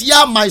it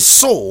tear my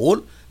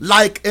soul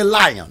like a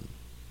lion.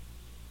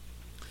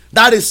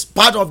 That is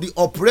part of the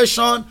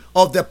operation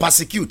of the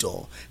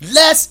persecutor.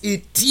 Lest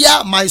it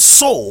tear my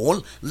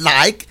soul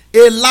like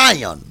a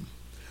lion.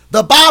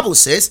 The Bible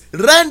says,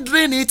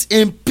 rendering it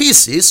in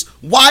pieces,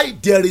 why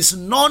there is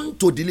none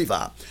to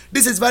deliver.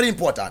 This is very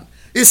important.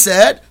 It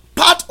said,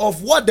 part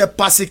of what the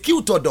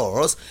persecutor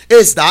does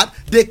is that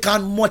they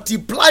can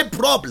multiply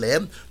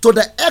problem to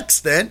the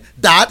extent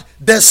that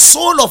the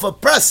soul of a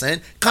person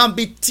can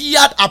be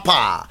teared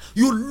apart.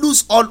 You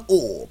lose all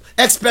hope.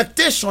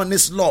 Expectation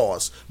is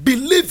lost.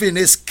 Believing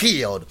is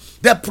killed.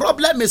 The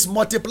problem is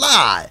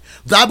multiplied.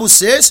 The Bible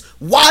says,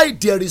 why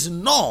there is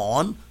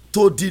none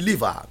to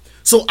deliver.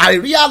 So I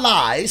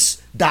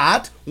realize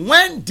that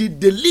when the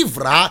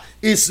deliverer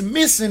is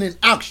missing in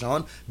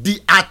action,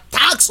 the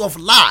attacks of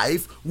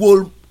life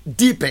will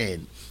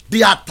deepen.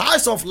 The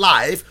attacks of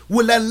life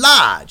will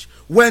enlarge.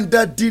 When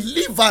the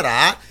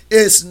deliverer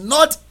is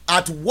not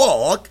at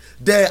work,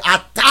 the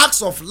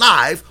attacks of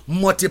life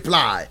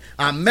multiply.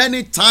 And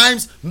many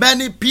times,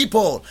 many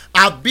people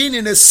have been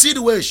in a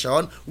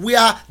situation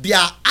where their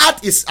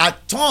heart is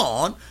at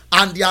turn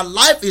and their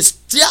life is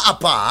tear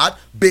apart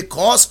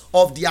because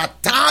of the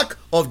attack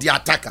of the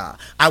attacker.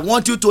 I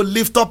want you to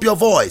lift up your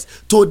voice.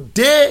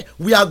 Today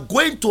we are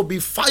going to be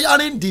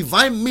firing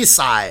divine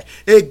missile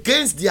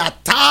against the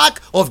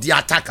attack of the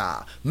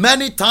attacker.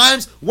 Many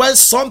times when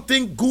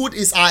something good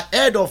is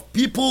ahead of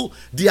people,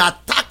 the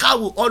attacker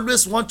will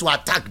always want to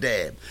attack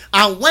them.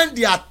 And when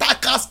the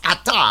attackers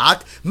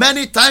attack,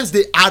 many times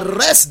they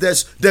arrest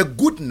the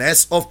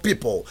goodness of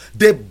people.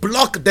 They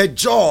block the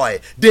joy.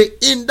 They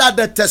hinder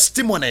the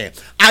testimony.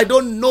 I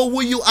don't know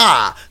who you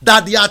are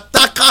that the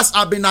attackers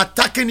have been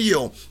attacking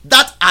you.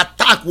 That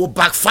attack will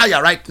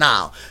backfire right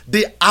now.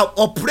 The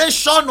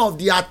operation of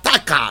the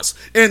attackers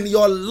in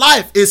your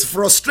life is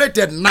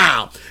frustrated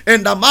now.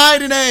 In the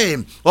mighty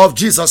name of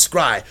Jesus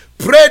Christ.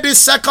 Pray this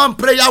second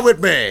prayer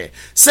with me.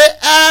 Say,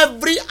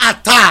 every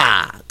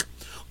attack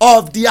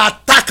of the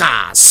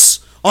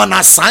attackers on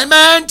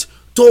assignment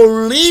to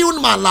ruin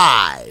my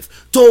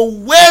life,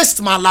 to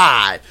waste my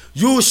life,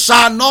 you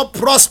shall not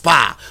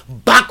prosper.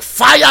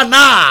 Backfire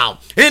now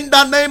in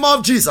the name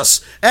of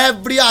Jesus.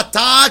 Every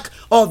attack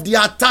of the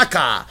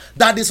attacker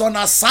that is on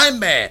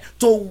assignment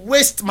to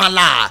waste my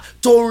life,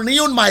 to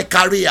ruin my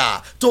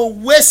career, to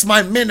waste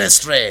my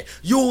ministry,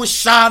 you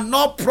shall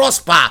not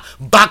prosper.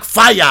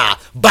 Backfire,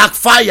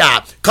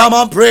 backfire. Come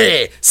on,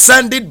 pray.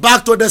 Send it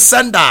back to the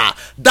sender.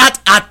 That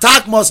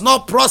attack must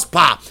not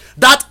prosper.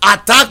 That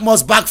attack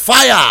must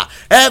backfire.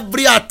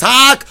 Every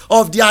attack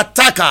of the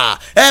attacker,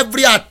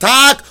 every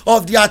attack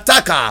of the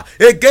attacker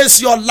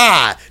against your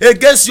life,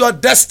 against your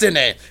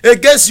destiny,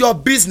 against your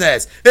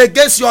business,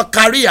 against your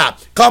career,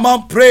 come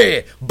on,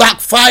 pray.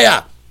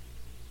 Backfire.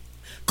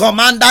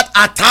 Command that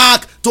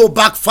attack to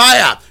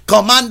backfire.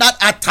 Command that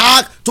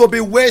attack to be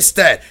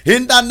wasted.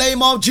 In the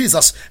name of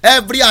Jesus,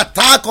 every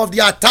attack of the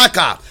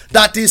attacker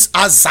that is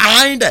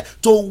assigned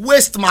to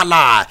waste my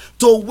life,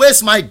 to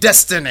waste my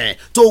destiny,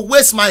 to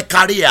waste my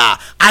career,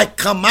 I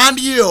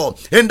command you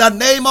in the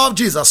name of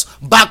Jesus,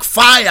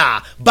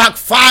 backfire,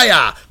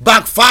 backfire,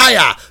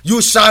 backfire.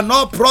 You shall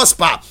not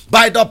prosper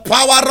by the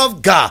power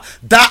of God.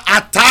 The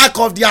attack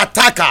of the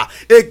attacker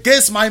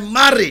against my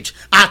marriage,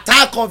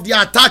 attack of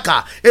the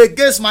attacker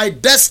against my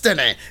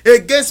destiny,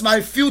 against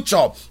my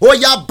future. Oh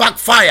yeah,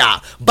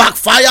 backfire,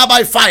 backfire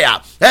by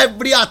fire.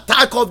 Every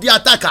attack of the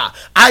attacker,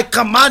 I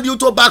command you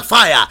to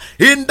backfire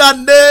in the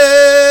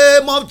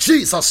name of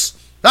Jesus.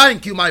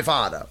 Thank you, my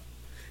Father.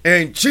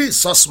 In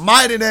Jesus'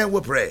 mighty name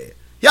we pray.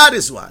 Hear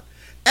this one.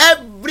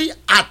 Every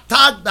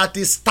attack that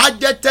is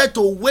targeted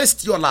to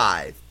waste your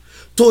life,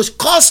 to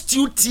cost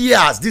you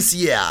tears this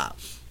year,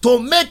 to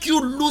make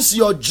you lose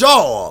your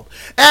job,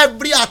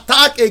 every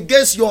attack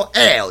against your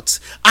health,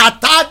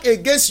 attack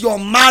against your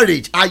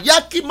marriage,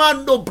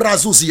 ayakimando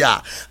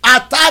brazuzia,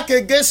 attack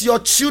against your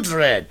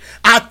children,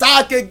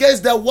 attack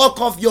against the work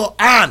of your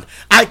hand,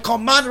 I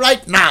command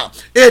right now,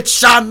 it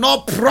shall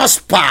not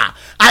prosper.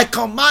 I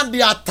command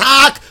the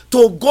attack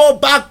to go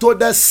back to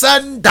the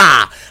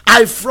sender.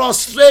 I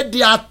frustrate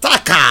the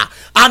attacker,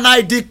 and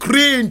I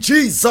decree in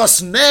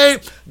Jesus' name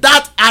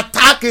that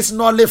attack is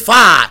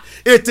nullified.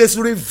 It is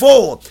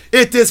revoked.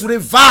 It is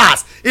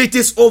reversed. It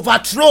is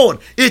overthrown.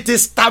 It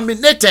is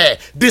terminated,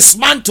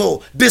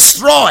 dismantled,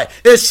 destroyed.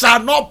 It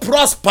shall not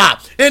prosper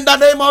in the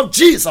name of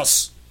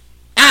Jesus.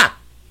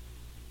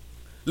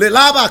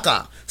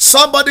 Lelabaka.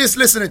 Somebody is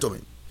listening to me.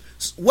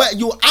 Where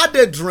you had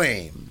a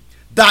dream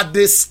that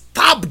they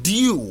stabbed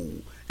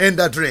you in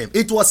the dream.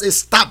 It was a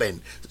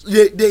stabbing.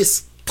 They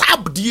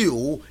stabbed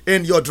you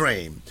in your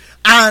dream.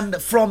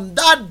 And from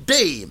that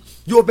day,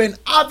 you've been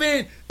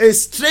having a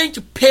strange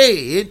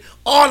pain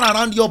all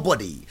around your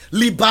body.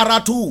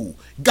 Liberatu.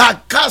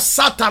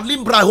 Gakasata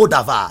limbra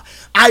hodava.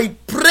 I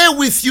pray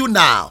with you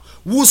now,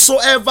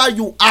 whosoever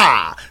you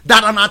are,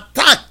 that an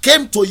attack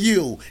came to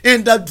you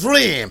in the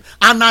dream,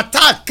 an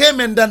attack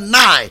came in the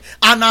night,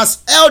 and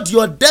has held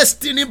your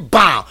destiny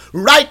bound.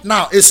 Right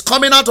now, is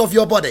coming out of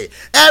your body.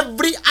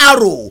 Every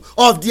arrow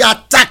of the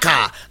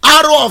attacker,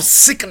 arrow of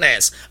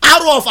sickness,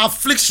 arrow of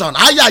affliction,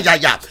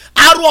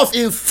 arrow of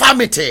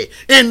infirmity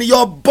in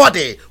your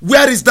body.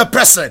 Where is the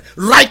person?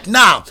 Right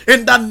now,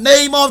 in the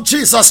name of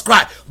Jesus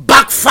Christ,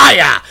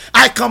 backfire.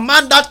 I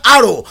command that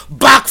arrow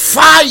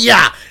backfire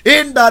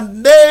in the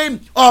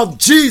name of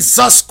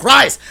Jesus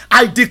Christ.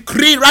 I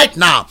decree right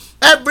now,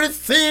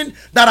 everything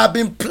that have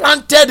been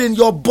planted in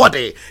your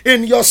body,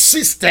 in your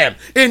system,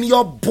 in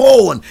your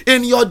bone,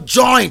 in your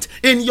joint,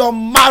 in your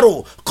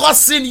marrow,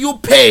 causing you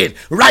pain,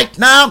 right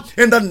now,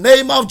 in the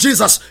name of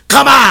Jesus,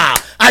 come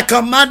out. I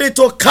command it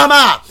to come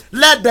out.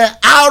 Let the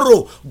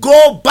arrow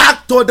go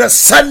back to the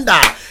sender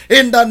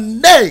in the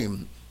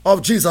name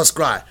of Jesus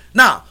Christ.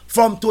 Now,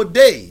 from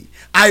today,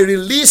 I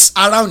release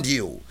around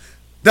you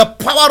the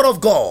power of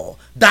God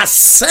that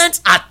sent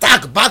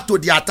attack back to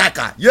the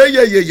attacker.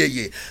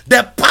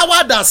 The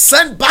power that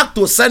sent back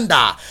to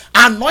sender,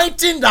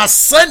 anointing that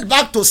sent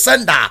back to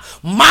sender,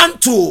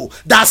 mantle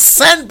that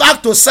sent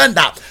back to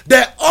sender,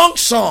 the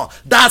unction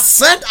that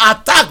sent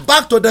attack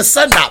back to the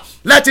sender.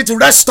 Let it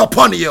rest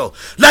upon you.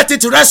 Let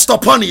it rest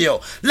upon you.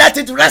 Let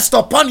it rest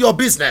upon your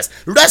business.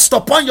 Rest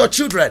upon your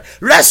children.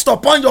 Rest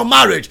upon your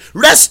marriage.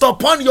 Rest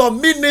upon your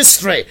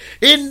ministry.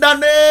 In the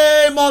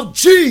name of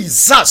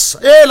Jesus.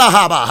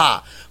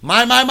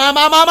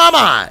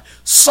 My.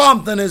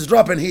 Something is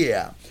dropping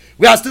here.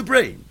 We are still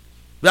praying.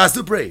 We are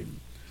still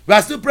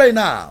praying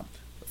now.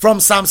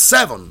 From Psalm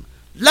 7.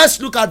 Let's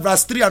look at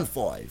verse 3 and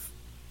 5.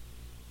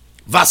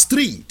 Verse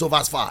 3 to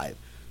verse 5.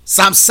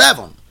 Psalm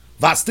 7.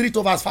 Verse 3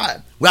 to verse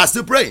 5. We are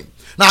still praying.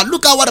 Now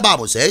look at what the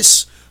Bible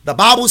says. The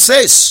Bible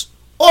says,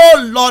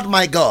 "Oh Lord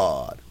my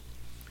God,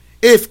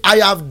 if I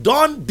have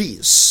done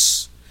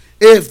this,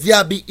 if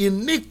there be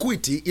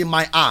iniquity in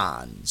my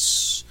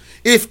hands,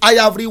 if I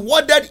have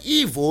rewarded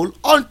evil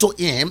unto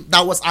him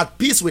that was at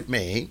peace with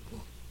me,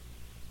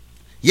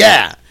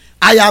 I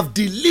have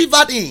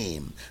delivered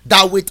him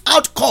that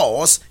without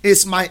cause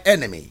is my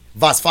enemy."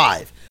 Verse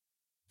 5.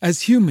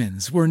 As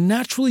humans, we're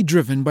naturally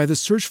driven by the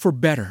search for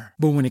better.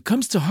 But when it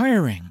comes to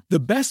hiring, the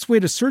best way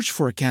to search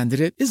for a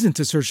candidate isn't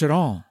to search at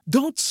all.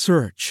 Don't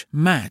search,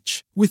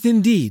 match with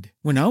Indeed.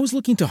 When I was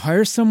looking to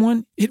hire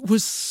someone, it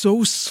was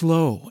so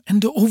slow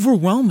and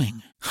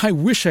overwhelming. I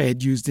wish I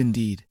had used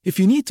Indeed. If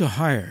you need to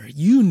hire,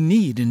 you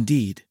need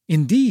Indeed.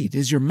 Indeed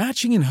is your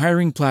matching and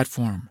hiring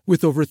platform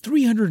with over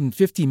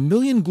 350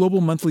 million global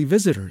monthly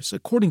visitors,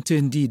 according to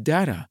Indeed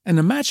data, and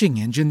a matching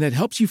engine that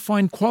helps you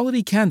find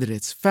quality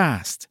candidates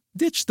fast.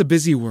 Ditch the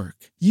busy work.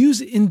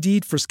 Use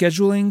Indeed for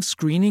scheduling,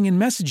 screening,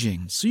 and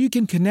messaging so you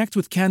can connect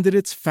with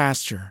candidates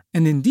faster.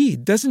 And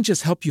Indeed doesn't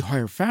just help you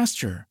hire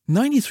faster.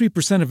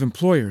 93% of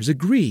employers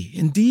agree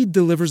Indeed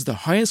delivers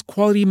the highest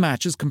quality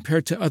matches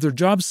compared to other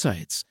job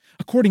sites,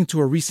 according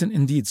to a recent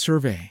Indeed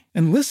survey.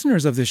 And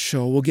listeners of this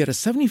show will get a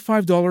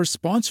 $75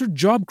 sponsored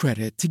job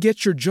credit to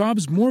get your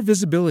jobs more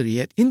visibility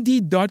at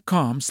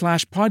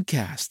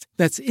Indeed.com/podcast.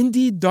 That's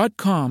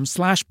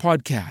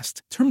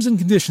Indeed.com/podcast. Terms and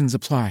conditions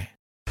apply.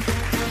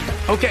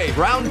 Okay,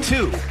 round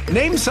 2.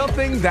 Name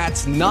something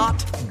that's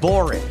not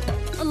boring.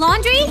 A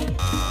laundry?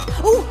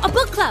 Ooh, a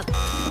book club.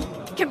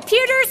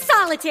 Computer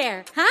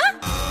solitaire, huh?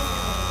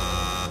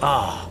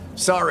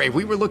 Sorry,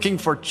 we were looking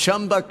for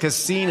Chumba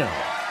Casino.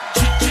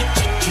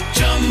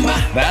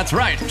 That's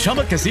right,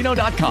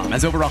 ChumbaCasino.com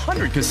has over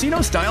 100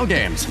 casino-style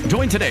games.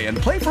 Join today and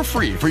play for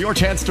free for your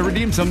chance to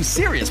redeem some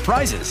serious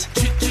prizes.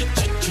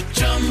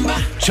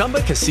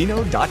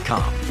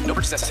 ChumbaCasino.com. No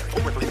purchase necessary.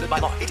 Void where prohibited by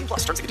law.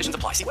 18+ terms and conditions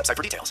apply. See website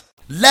for details.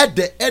 Let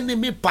the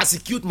enemy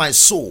persecute my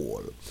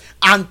soul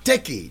and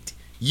take it.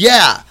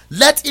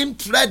 Let him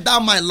tread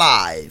down my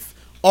life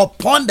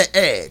upon the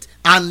earth,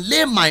 and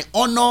lay my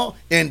honor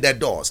in the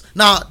doors.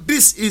 Now,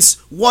 this is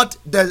what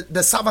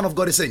the servant of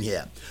God is saying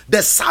here.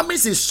 The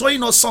psalmist is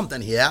showing us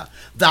something here,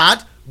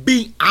 that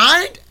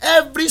behind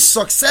every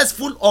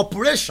successful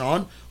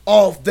operation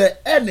of the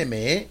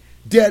enemy,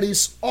 there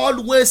is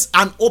always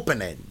an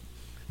opening.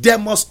 There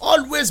must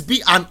always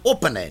be an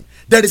opening.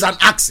 There is an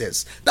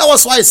access. That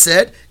was why I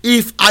said,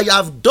 if I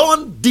have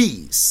done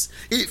this,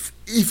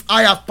 if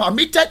I have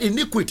permitted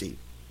iniquity,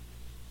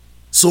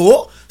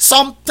 so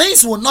some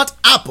things will not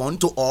happen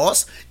to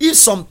us if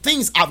some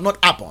things have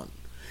not happened.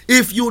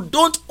 If you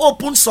don't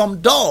open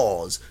some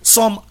doors,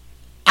 some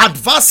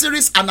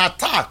adversaries and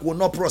attack will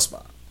not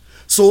prosper.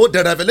 So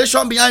the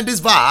revelation behind this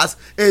verse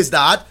is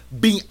that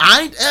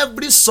behind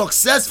every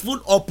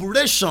successful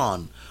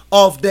operation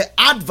of the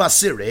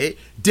adversary,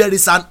 there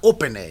is an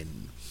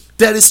opening.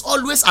 There is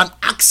always an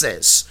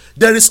access.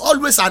 There is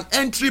always an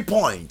entry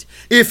point.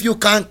 If you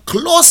can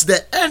close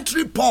the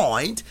entry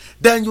point,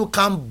 then you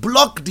can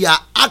block their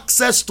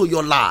access to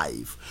your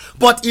life.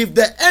 But if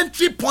the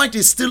entry point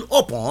is still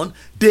open,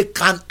 they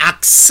can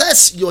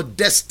access your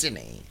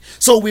destiny.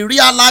 So we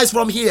realize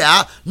from here,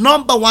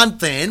 number one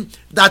thing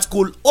that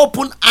could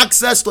open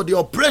access to the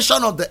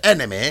oppression of the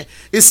enemy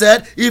is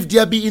that if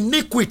there be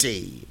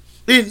iniquity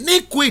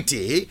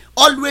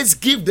always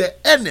give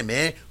the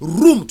enemy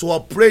room to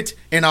operate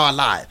in our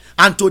life.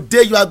 And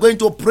today you are going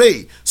to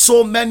pray.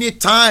 So many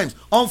times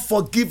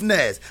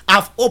unforgiveness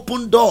have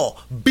opened door,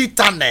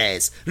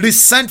 bitterness,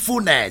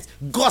 resentfulness,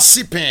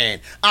 gossiping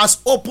has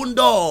opened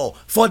door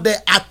for the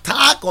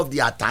attack of the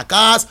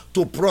attackers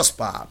to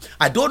prosper.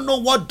 I don't know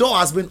what door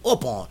has been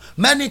opened.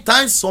 Many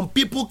times some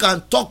people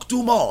can talk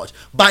too much.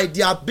 By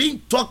their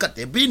being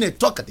a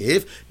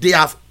talkative, they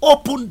have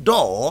opened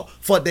door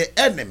for the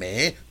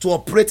enemy to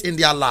operate in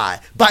their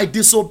life. By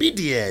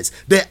disobedience,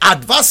 the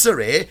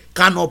adversary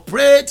can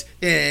operate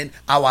in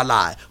our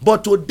life.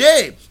 But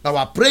today,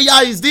 our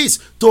prayer is this: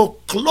 to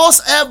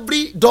close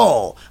every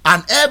door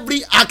and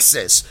every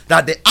access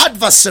that the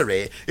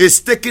adversary is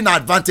taking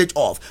advantage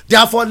of.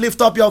 Therefore,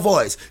 lift up your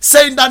voice.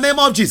 Say, in the name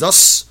of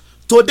Jesus,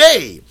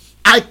 today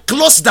I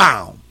close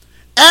down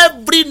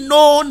every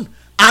known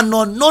and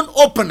unknown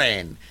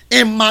opening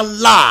in my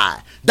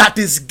life that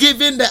is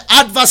giving the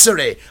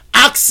adversary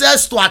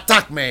access to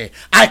attack me.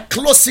 I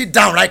close it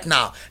down right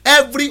now.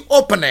 Every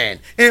opening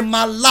in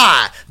my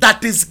life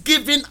that is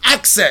giving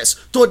access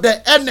to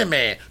the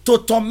enemy to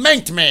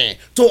torment me,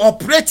 to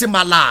operate in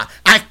my life,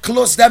 I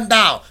close them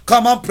down.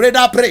 Come on, pray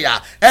that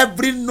prayer.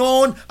 Every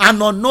known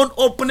and unknown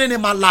opening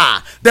in my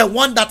life, the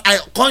one that I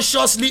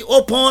consciously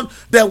open,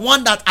 the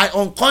one that I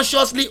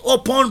unconsciously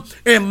open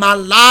in my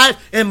life,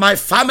 in my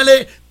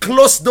family,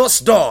 close those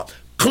doors,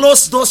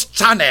 close those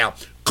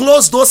channels,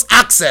 close those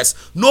access.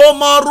 No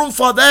more room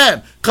for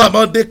them. Come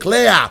on,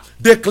 declare.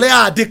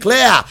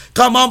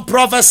 Come on,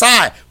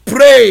 prophesy,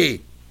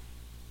 pray,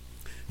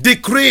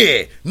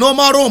 decree. No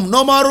more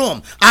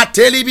room.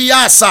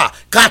 Atelibiasa,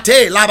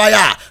 kate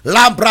labaya,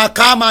 lambra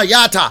kama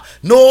yata.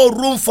 No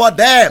room for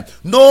them.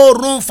 No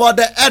room for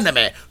the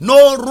enemy.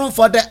 No room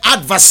for the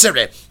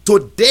adversary.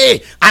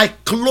 Today, I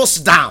close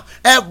down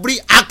every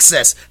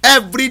access,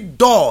 every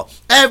door,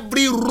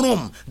 every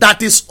room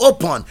that is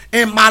open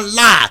in my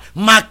life,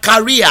 my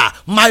career,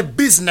 my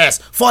business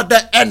for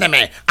the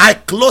enemy. I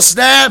close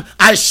them,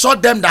 I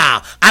shut them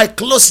down. I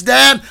close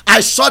them,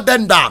 I shut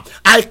them down.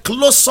 I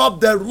close up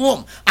the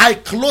room, I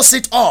close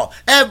it all.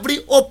 Every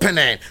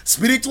opening,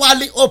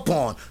 spiritually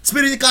open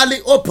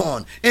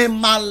in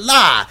my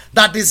life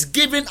that is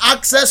giving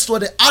access to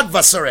the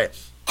adversary,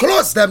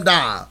 close them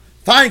down.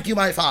 Thank you,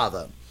 my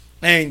Father.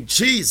 In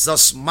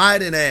Jesus'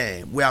 mighty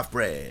name we have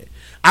prayed.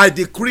 I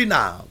decree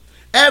now,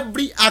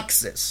 every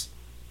access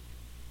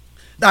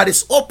that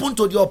is open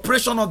to the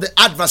operation of the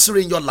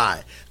adversary in your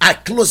life, I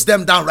close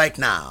them down right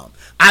now.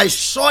 I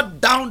shut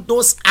down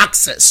those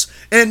access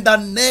in the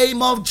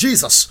name of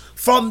Jesus.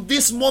 From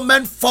this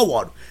moment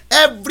forward,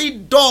 every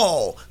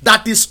door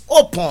that is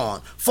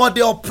open for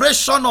the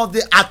oppression of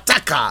the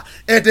attacker,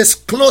 it is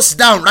closed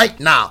down right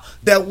now.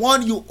 The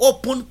one you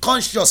open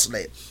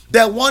consciously,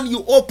 the one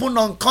you open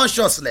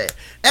unconsciously,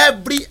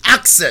 every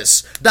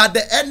access that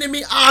the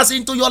enemy has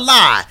into your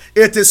life,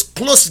 it is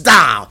closed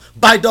down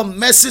by the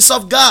mercies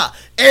of God.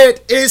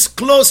 It is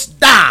closed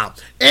down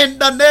in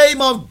the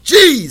name of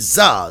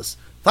Jesus.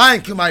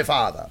 Thank you, my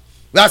Father.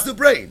 We are still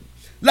praying.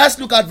 Let's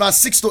look at verse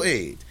 6 to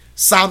 8.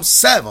 Psalm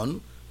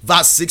 7,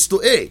 verse 6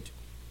 to 8.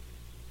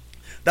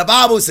 The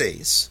Bible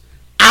says,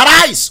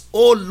 "Arise,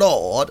 O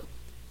Lord,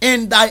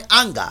 in thy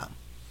anger.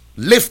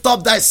 Lift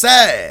up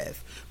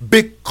thyself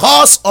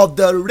because of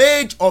the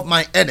rage of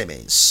my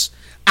enemies,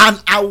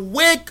 and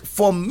awake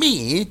for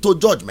me to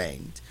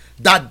judgment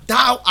that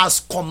thou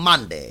hast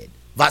commanded."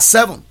 Verse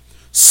 7.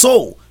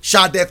 "So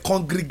shall the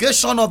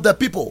congregation of the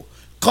people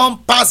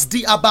compass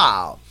thee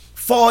about,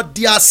 for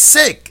their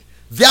sake,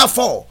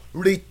 therefore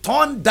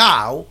return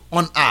thou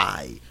on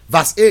high."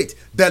 Verse 8,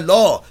 the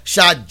Lord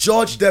shall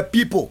judge the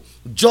people.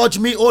 Judge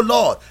me, O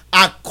Lord,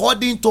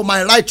 according to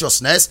my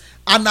righteousness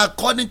and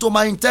according to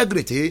my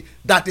integrity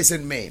that is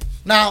in me.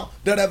 Now,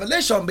 the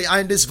revelation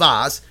behind this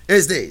verse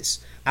is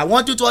this. I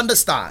want you to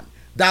understand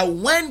that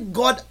when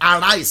God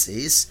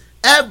arises,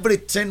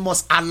 everything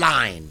must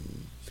align.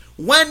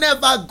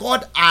 Whenever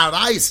God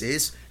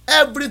arises,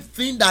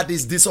 everything that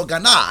is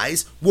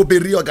disorganized will be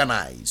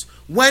reorganized.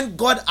 When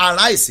God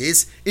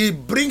arises, He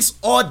brings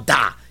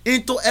order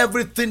into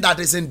everything that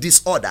is in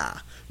disorder.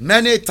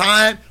 Many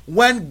times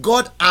when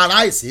God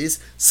arises,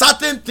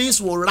 certain things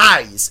will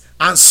rise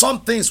and some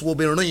things will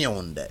be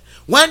ruined.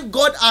 When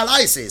God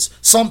arises,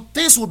 some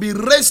things will be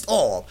raised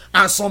up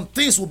and some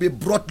things will be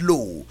brought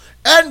low.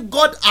 And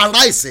God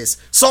arises,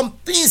 some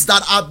things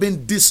that have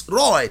been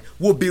destroyed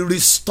will be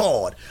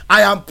restored.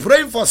 I am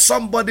praying for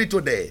somebody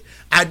today.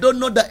 I don't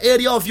know the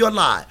area of your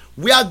life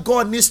where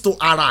God needs to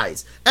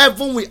arise.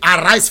 Heaven will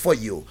arise for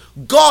you.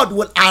 God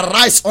will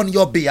arise on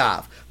your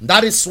behalf.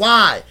 That is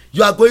why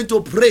you are going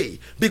to pray.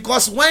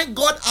 Because when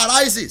God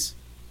arises,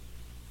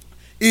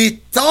 He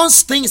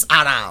turns things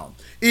around.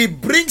 He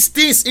brings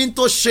things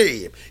into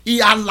shape. He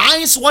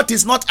aligns what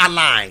is not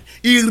aligned.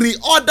 He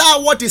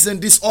reorder what is in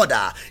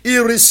disorder. He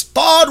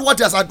restored what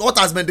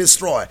has been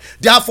destroyed.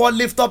 Therefore,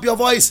 lift up your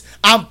voice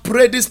and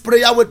pray this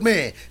prayer with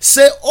me.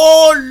 Say,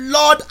 "Oh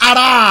Lord,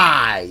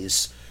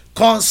 arise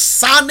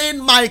concerning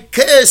my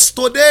case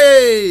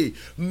today.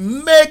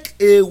 Make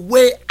a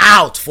way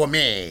out for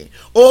me.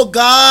 Oh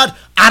God,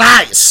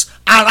 arise.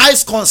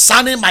 Arise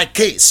concerning my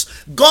case."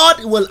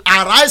 God will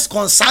arise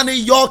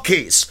concerning your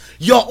case.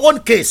 Your own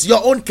case,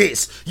 your own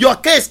case. Your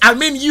case, I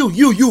mean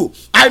you.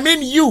 I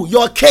mean you,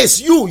 your case,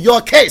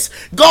 your case.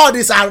 God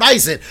is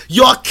arising.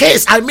 Your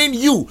case, I mean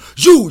you.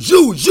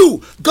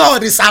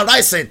 God is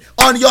arising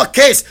on your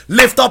case.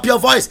 Lift up your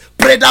voice.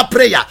 Pray that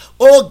prayer.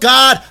 Oh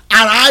God,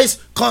 arise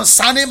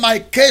concerning my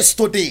case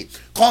today.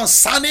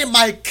 Concerning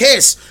my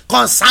case,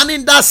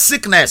 concerning that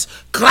sickness,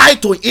 cry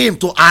to Him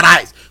to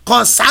arise.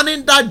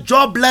 Concerning that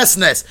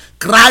joblessness,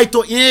 cry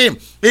to Him.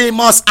 He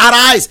must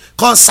arise.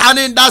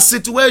 Concerning that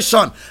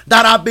situation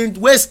that have been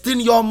wasting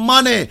your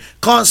money,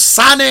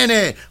 concerning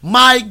it,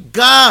 my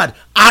God,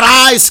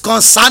 arise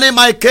concerning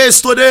my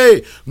case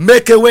today.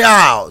 Make a way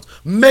out.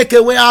 Make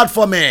a way out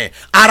for me.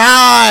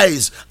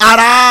 Arise,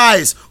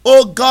 arise,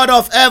 oh God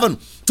of heaven.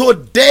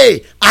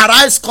 Today,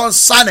 arise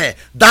concerning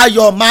that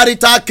your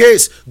marital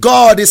case.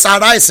 God is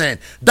arising.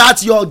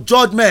 That's your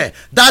judgment.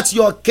 That's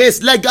your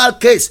case, legal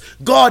case.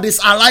 God is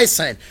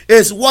arising.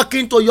 Is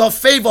working to your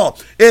favor.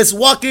 Is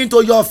working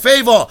to your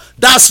favor.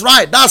 That's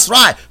right. That's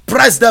right.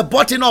 Press the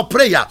button of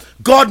prayer.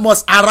 God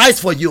must arise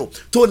for you.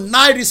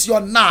 Tonight is your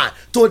night.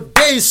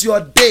 Today is your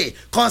day.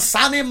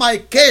 Concerning my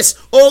case,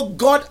 oh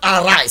God,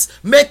 arise.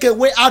 Make a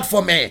way out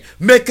for me.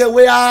 Make a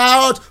way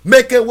out.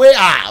 Make a way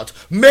out.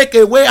 Make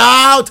a way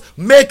out.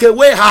 Make a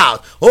way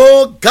out.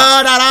 Oh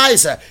God,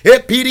 arise.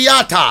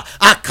 Epiriata,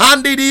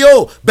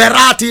 Akandidio,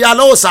 Berati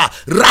Alosa,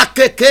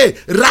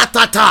 Rakeke,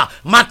 Ratata,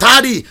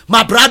 Matadi,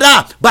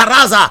 Mabrada,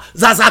 Baraza,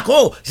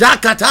 Zazako,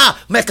 Jakata,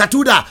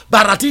 Mekatuda,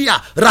 Baratia,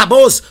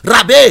 Rabos,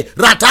 Rabe,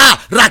 Rata,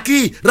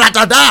 Raki, Ratada.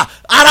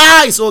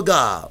 Arise, oh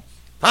God.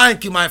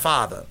 Thank you, my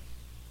Father.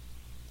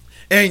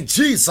 In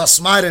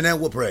Jesus' mighty name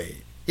we pray.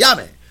 Hear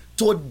me.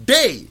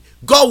 Today,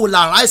 God will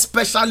arise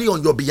specially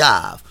on your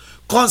behalf.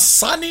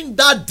 Concerning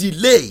that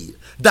delay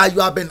that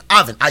you have been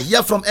having, I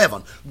hear from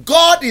heaven.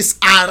 God is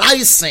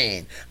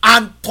arising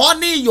and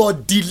turning your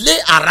delay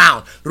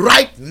around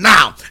right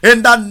now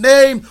in the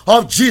name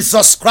of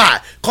Jesus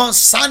Christ.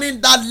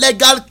 Concerning that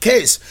legal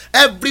case,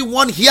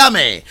 everyone hear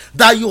me,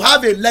 that you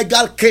have a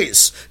legal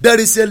case. There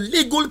is a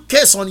legal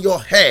case on your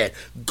head.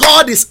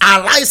 God is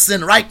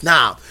arising right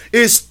now.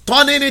 Is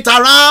turning it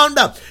around.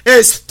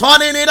 Is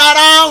turning it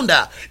around.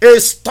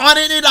 Is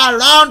turning it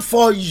around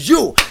for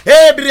you.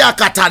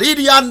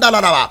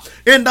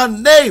 In the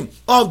name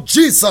of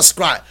Jesus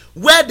Christ.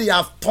 Where they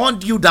have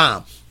turned you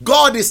down,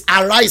 God is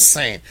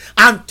arising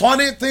and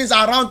turning things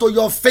around to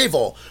your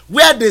favor.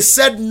 Where they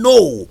said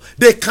no,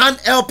 they can't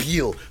help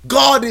you,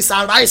 God is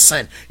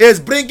arising, is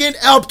bringing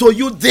help to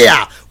you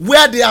there.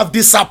 Where they have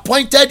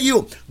disappointed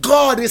you,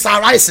 God is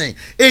arising,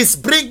 is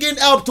bringing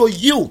help to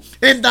you.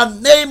 In the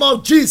name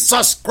of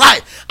Jesus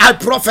Christ, I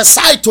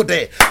prophesy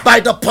today by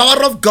the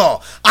power of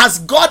God, as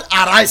God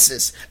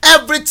arises,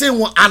 everything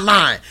will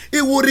align.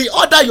 It will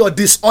reorder your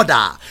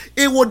disorder.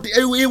 It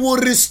will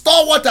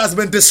restore what has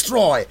been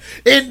destroyed.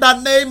 In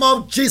the name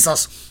of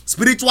Jesus,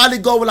 spiritually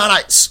God will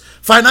arise.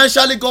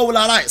 Financially God will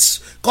arise.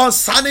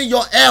 Concerning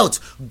your health,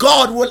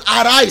 God will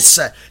arise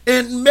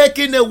in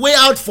making a way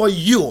out for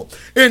you.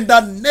 In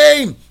the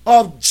name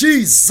of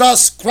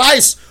Jesus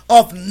Christ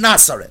of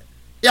Nazareth.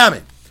 Hear me.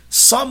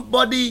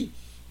 Somebody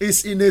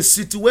is in a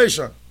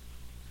situation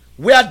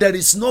where there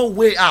is no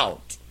way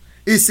out.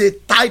 It's a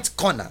tight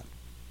corner.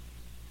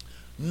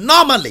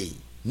 Normally,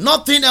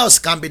 nothing else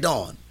can be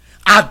done.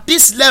 At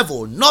this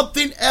level,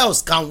 nothing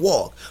else can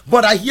work.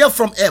 But I hear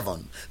from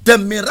heaven, the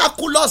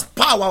miraculous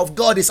power of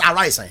God is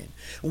arising.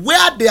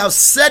 where they have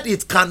said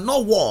it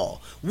cannot work,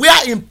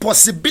 where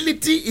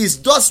impossibility is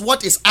just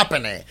what is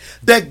happening,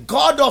 the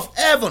God of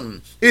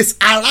heaven is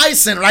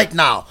arising right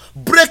now,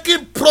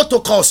 breaking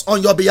protocols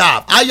on your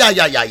behalf.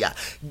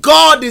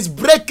 God is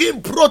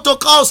breaking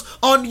protocols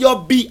on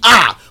your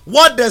behalf.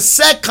 What they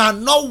say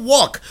cannot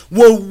work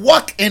will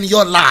work in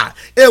your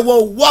life. It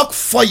will work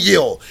for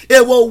you.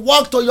 It will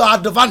work to your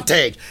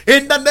advantage.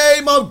 In the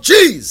name of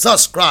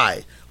Jesus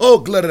Christ. Oh,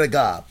 glory to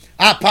God.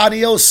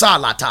 Apanio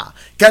salata.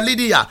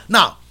 Kalidia.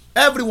 Now,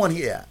 everyone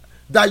here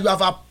that you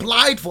have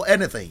applied for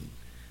anything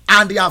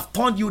and they have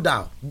turned you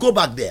down, go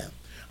back there.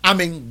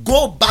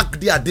 Go back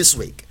there this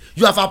week.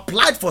 You have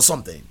applied for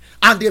something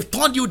and they've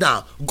turned you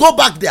down. Go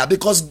back there,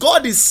 because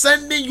God is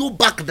sending you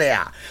back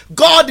there.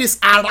 God is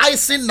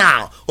arising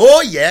now.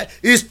 Oh yeah,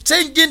 He's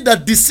changing the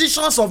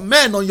decisions of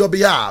men on your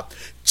behalf.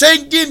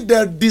 Changing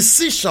the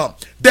decision,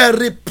 the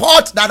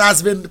report that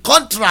has been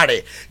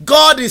contrary.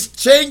 God is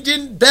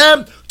changing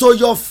them to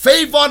your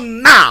favor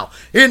now,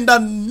 in the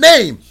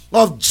name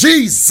of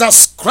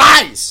Jesus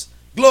Christ.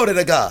 Glory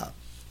to God.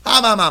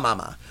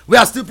 We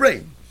are still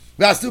praying.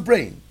 We are still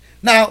praying.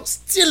 Now,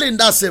 still in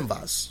that same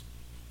verse,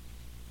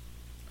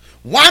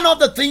 one of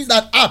the things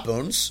that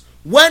happens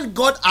when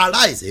God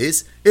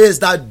arises is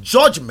that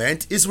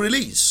judgment is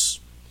released.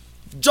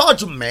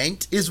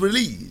 Judgment is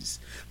released.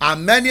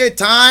 And many a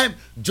time,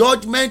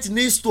 judgment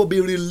needs to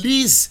be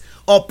released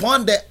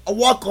upon the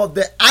work of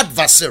the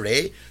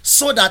adversary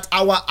so that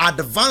our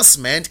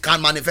advancement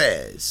can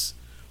manifest.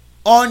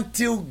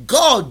 Until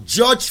God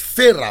judged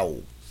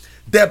Pharaoh,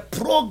 the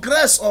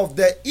progress of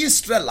the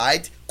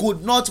Israelite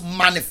could not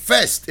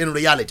manifest in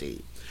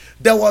reality.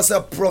 There was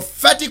a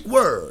prophetic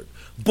word,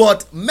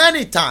 but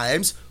many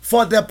times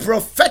for the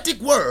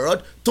prophetic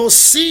word to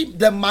see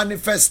the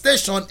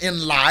manifestation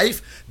in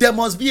life, there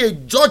must be a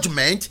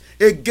judgment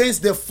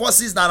against the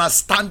forces that are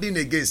standing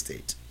against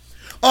it.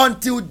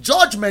 Until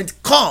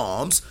judgment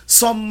comes,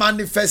 some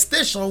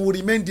manifestation will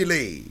remain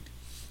delayed.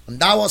 And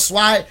that was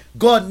why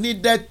God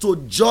needed to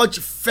judge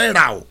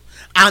Pharaoh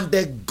and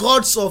the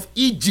gods of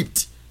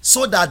Egypt,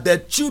 so that the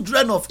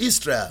children of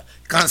Israel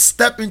can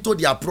step into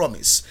their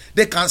promise.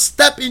 They can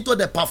step into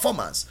the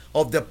performance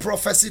of the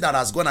prophecy that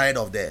has gone ahead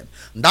of them.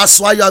 That's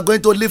why you are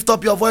going to lift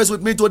up your voice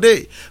with me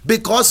today,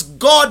 because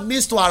God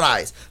needs to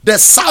arise. The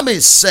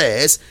psalmist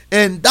says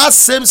in that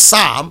same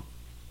psalm,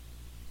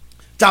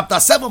 chapter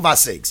 7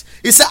 verse 6,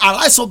 he said,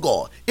 arise, O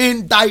God,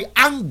 in thy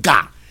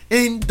anger.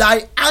 In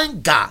thy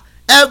anger.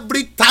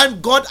 Every time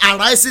God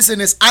arises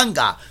in his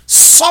anger,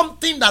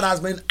 something that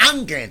has been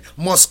angering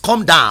must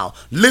come down.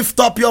 Lift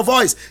up your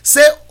voice.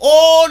 Say,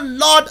 oh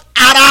Lord,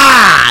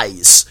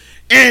 arise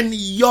in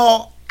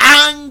your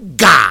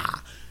anger.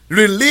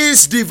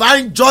 Release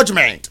divine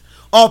judgment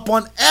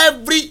upon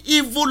every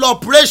evil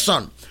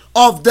operation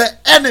of the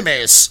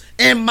enemies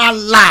in my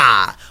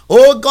life.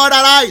 Oh God,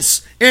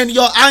 arise in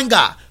your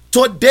anger.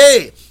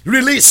 Today,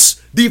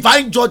 release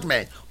divine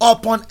judgment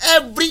upon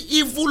every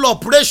evil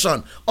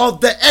operation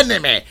of the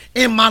enemy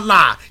in my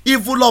life,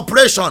 evil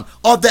operation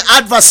of the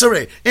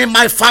adversary in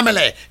my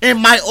family, in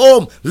my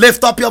home.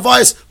 Lift up your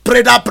voice,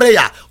 pray that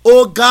prayer.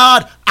 Oh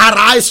God,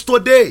 arise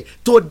today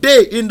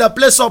in the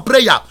place of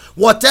prayer.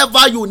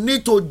 Whatever you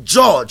need to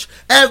judge,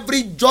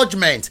 every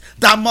judgment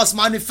that must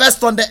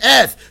manifest on the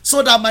earth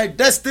so that my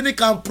destiny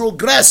can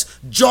progress,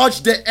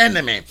 judge the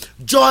enemy,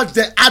 judge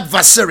the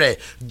adversary,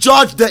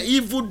 judge the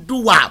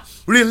evildoer.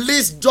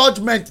 Release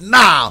judgment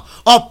now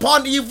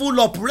upon evil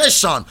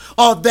operation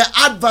of the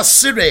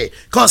adversary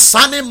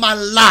concerning my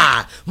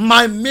life,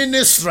 my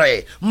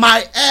ministry,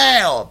 my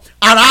health.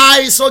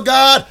 Arise, oh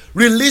God,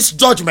 release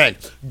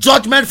judgment.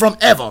 Judgment from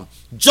heaven.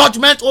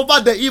 Judgment over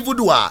the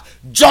evildoer.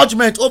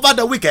 Judgment over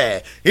the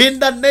wicked. In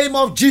the name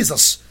of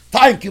Jesus.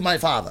 Thank you, my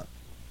Father.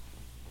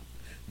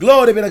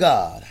 Glory be to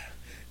God.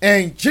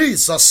 In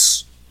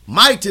Jesus'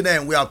 mighty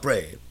name we are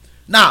praying.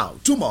 Now,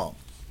 two more.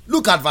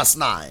 Look at verse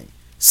 9.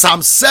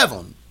 Psalm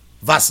 7,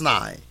 verse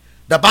 9.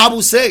 The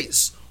Bible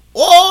says,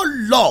 oh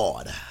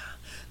Lord,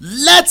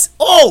 let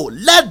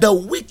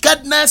the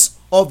wickedness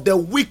of the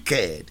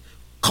wicked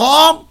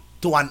come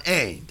to an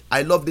end.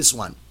 I love this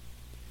one.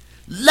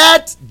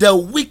 Let the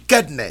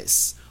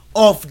wickedness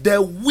of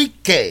the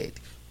wicked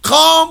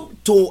come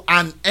to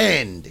an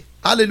end.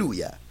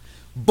 Hallelujah.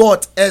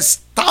 But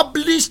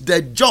establish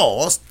the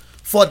just,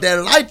 for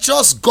the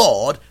righteous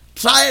God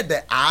tried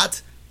the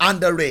earth and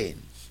the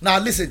rain. Now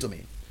listen to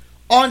me.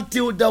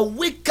 Until the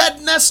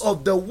wickedness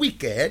of the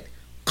wicked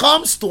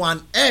comes to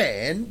an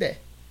end,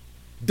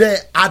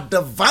 the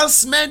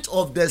advancement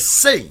of the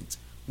saint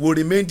will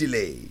remain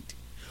delayed.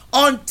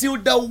 Until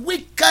the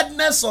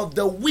wickedness of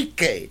the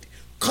wicked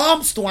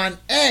comes to an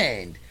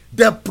end,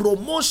 the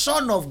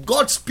promotion of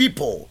God's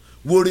people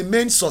will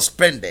remain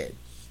suspended.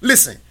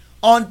 Listen,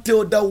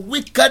 until the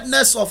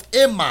wickedness of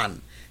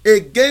Haman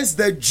against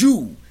the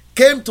Jew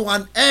came to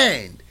an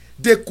end,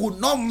 they could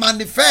not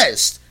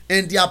manifest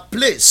in their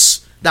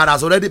place that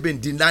has already been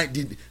denied,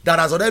 that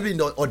has already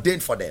been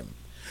ordained for them.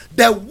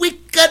 The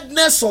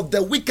wickedness of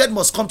the wicked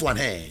must come to an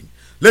end.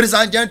 Ladies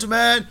and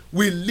gentlemen,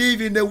 we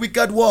live in a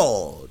wicked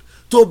world.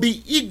 To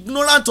be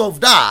ignorant of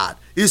that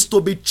is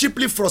to be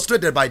cheaply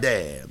frustrated by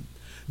them.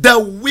 The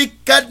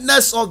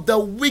wickedness of the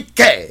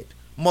wicked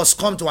must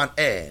come to an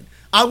end.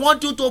 I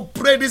want you to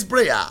pray this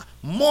prayer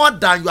more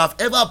than you have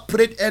ever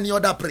prayed any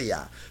other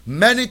prayer.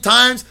 Many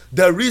times,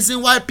 the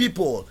reason why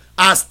people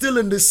are still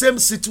in the same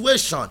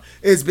situation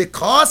is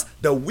because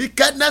the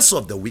wickedness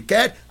of the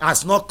wicked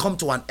has not come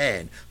to an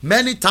end.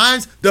 Many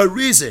times, the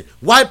reason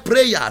why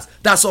prayers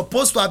that are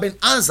supposed to have been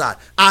answered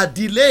are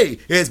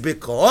delayed is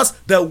because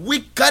the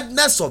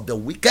wickedness of the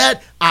wicked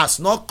has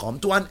not come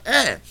to an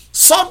end.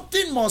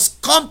 Something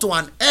must come to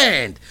an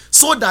end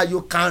so that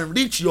you can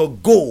reach your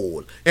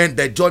goal in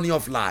the journey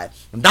of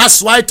life. And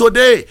that's why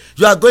today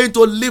you are going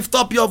to lift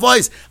up your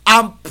voice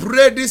and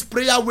pray this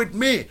prayer with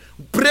me.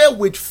 Pray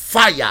with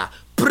fire.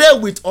 Pray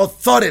with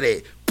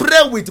authority.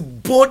 Pray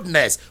with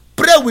boldness.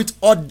 Pray with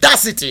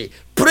audacity.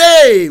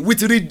 Pray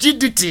with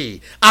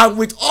rigidity and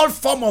with all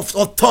form of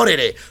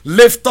authority.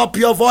 Lift up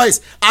your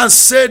voice and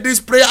say this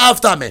prayer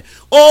after me.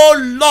 Oh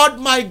Lord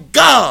my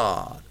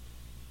God,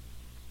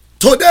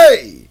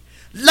 today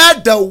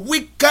let the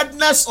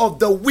wickedness of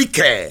the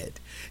wicked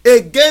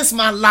against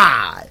my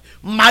life,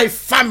 my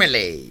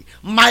family,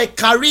 my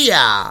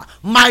career,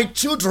 my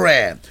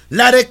children,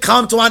 let it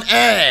come to an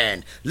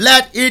end.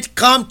 Let it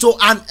come to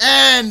an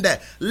end.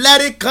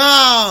 Let it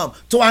come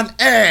to an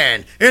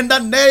end. In the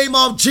name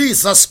of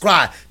Jesus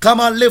Christ. Come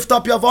on, lift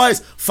up your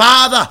voice.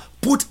 Father,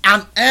 put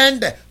an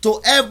end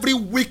to every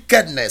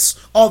wickedness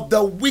of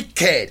the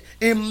wicked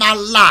in my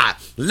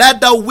life.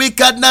 Let the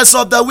wickedness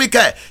of the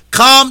wicked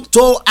come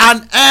to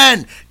an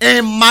end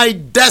in my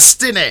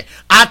destiny.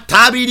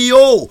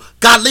 Atabidio,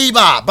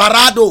 Kaliba,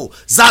 Barado,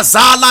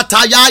 Zazala,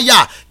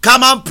 Tayaya.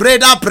 Come on, pray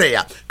that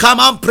prayer. Come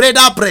on, pray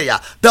that prayer.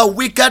 The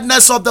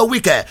wickedness of the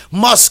wicked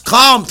must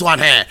come to an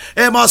end.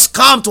 It must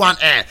come to an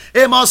end.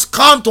 It must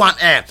come to an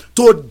end.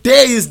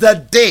 Today is the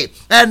day.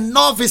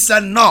 Enough is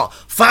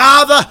enough.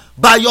 Father,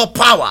 by your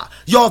power,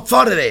 your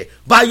authority,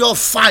 by your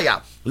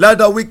fire, let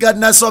the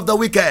wickedness of the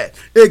wicked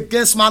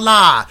against my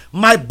life,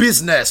 my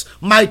business,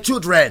 my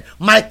children,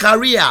 my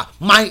career,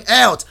 my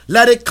health,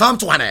 let it come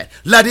to an end.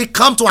 Let it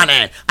come to an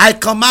end. I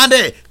command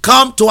it,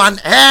 come to an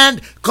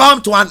end.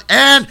 Come to an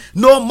end.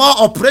 No more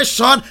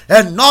oppression.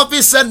 Enough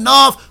is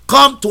enough.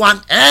 Come to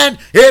an end.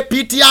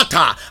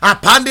 Epitiata,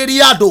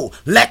 apanderiado,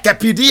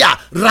 lekepidia,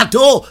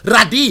 rado,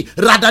 radi,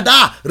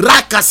 radada,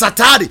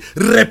 rakasatari,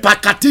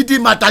 repakatidi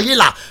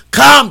matayila.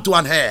 Come to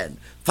an end.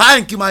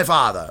 Thank you, my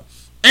Father.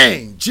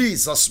 In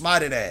Jesus'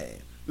 mighty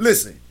name.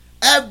 Listen,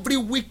 every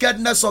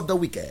wickedness of the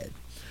wicked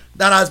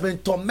that has been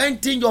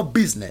tormenting your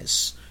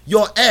business,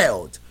 your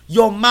health,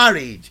 your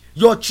marriage,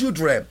 your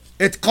children,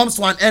 it comes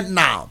to an end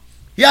now.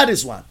 Hear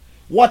this one.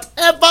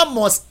 Whatever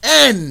must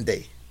end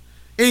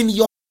in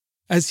your...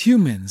 As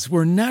humans,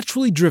 we're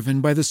naturally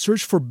driven by the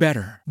search for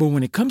better. But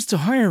when it comes to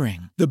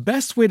hiring, the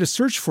best way to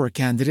search for a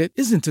candidate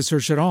isn't to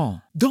search at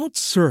all. Don't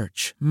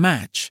search,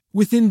 match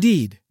with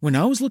Indeed. When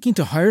I was looking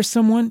to hire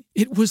someone,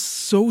 it was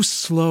so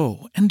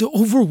slow and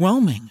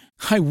overwhelming.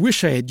 I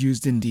wish I had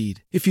used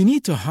Indeed. If you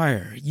need to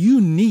hire,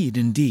 you need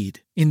Indeed.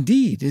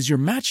 Indeed is your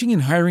matching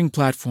and hiring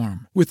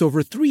platform with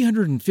over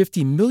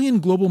 350 million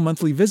global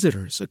monthly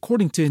visitors,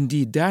 according to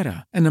Indeed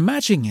data, and a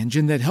matching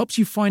engine that helps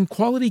you find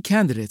quality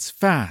candidates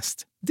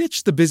fast.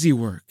 Ditch the busy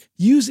work.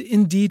 Use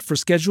Indeed for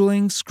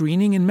scheduling,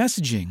 screening, and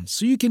messaging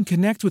so you can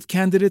connect with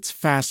candidates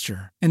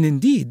faster. And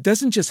Indeed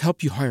doesn't just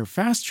help you hire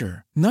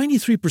faster.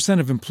 93%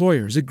 of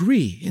employers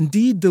agree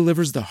Indeed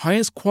delivers the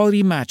highest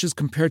quality matches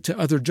compared to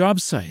other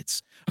job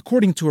sites,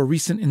 according to a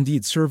recent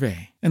Indeed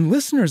survey. And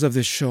listeners of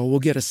this show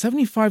will get a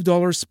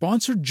 $75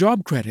 sponsored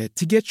job credit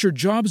to get your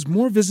jobs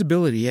more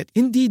visibility at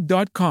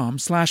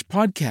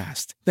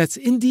Indeed.com/podcast. That's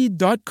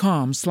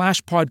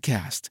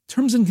Indeed.com/podcast.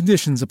 Terms and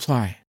conditions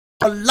apply.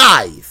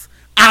 Life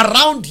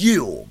around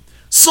you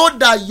so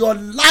that your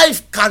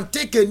life can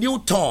take a new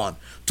turn.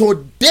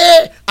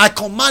 Today I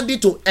command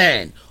it to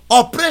end.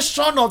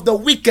 Oppression of the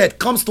wicked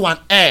comes to an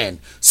end.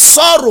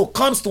 Sorrow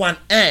comes to an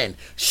end.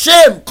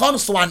 Shame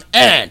comes to an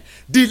end.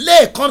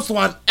 Delay comes to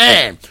an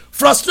end.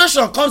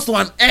 Frustration comes to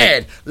an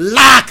end.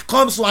 Lack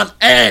comes to an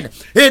end.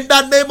 In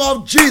the name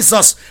of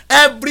Jesus,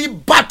 every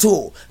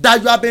battle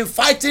that you have been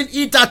fighting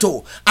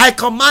hitherto, I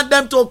command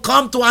them to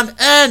come to an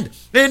end.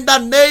 In the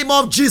name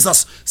of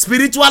Jesus,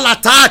 spiritual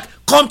attack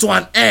come to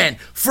an end.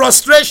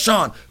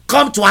 Frustration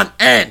come to an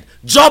end.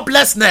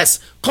 Joblessness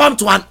come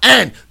to an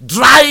end.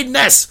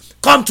 Dryness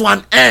come to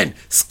an end.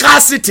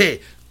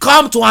 Scarcity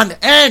come to an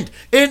end.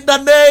 In the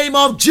name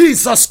of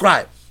Jesus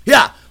Christ.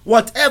 Yeah,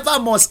 whatever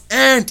must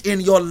end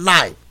in your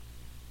life.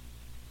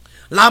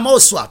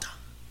 Lamoswata.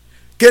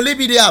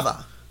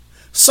 Kelibidiava.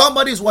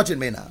 Somebody is watching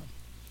me now.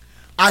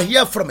 I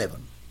hear from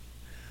heaven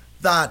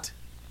that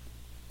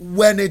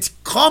when it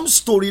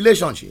comes to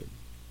relationship,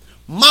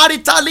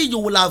 maritally you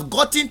will have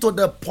gotten to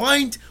the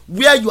point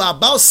where you are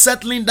about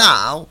settling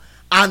down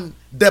and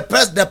the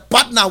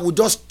partner will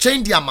just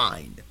change their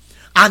mind.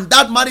 And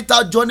that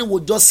marital journey will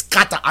just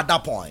scatter at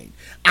that point.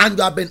 And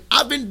you have been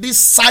having this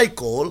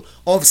cycle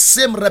of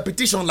same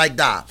repetition like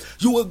that.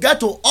 You will get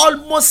to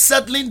almost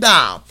settling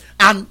down.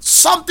 and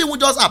something will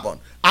just happen,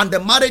 and the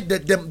marriage,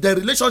 the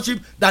relationship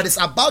that is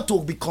about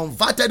to be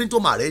converted into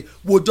marriage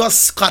will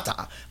just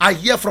scatter. I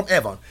hear from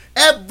heaven,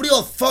 every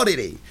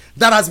authority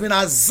that has been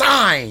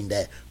assigned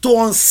to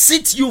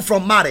unseat you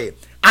from marriage,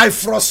 I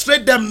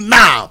frustrate them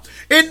now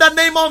in the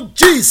name of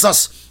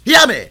Jesus.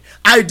 Hear me.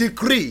 I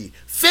decree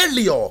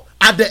failure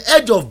at the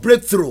edge of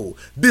breakthrough,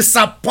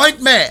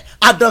 disappointment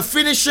at the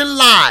finishing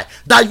line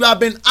that you have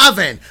been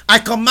having, I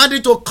command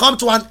it to come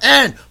to an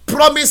end.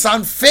 Promise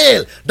and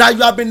fail that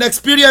you have been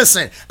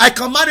experiencing, I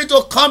command it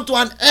to come to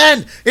an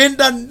end in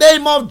the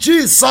name of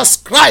Jesus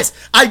Christ.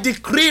 I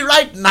decree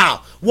right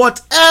now,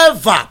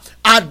 whatever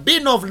had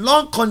been of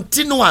long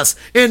continuance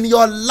in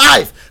your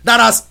life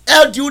that has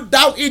held you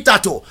down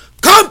hitherto,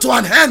 come to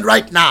an end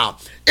right now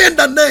in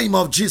the name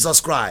of Jesus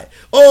Christ.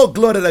 Oh,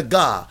 glory to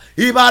God.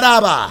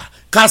 Ibaraba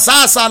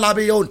kasasa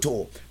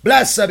labionto.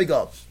 Blessed be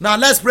God. Now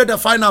let's pray the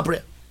final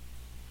prayer.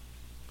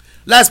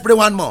 Let's pray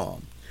one more.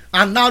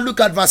 And now look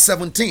at verse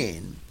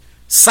 17.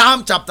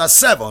 Psalm chapter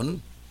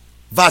 7,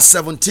 verse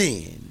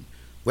 17.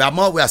 We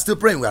are still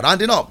praying. We are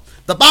rounding up.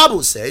 The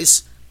Bible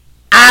says,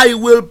 I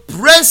will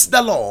praise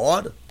the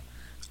Lord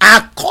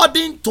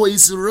according to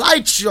his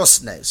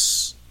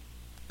righteousness.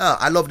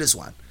 I love this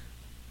one.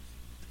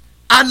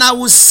 And I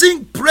will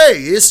sing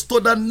praise to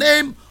the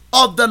name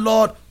of the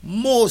Lord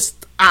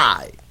Most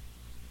High.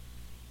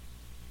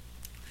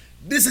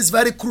 This is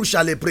very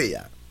crucial a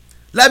prayer.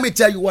 Let me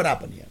tell you what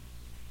happened here.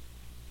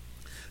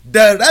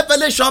 The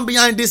revelation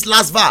behind this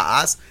last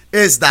verse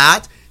is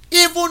that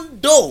even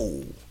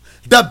though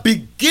the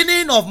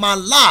beginning of my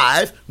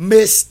life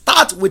may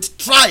start with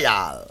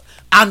trial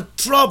and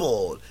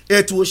trouble,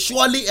 it will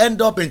surely end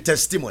up in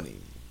testimony.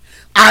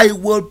 I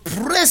will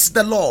praise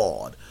the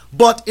Lord.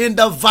 But in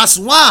the verse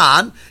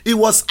 1, he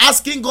was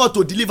asking God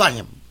to deliver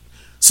him.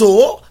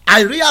 So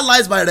I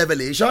realized by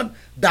revelation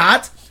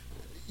that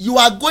you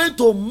are going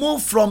to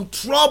move from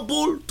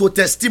trouble to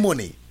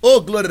testimony. Oh,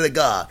 glory to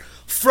God.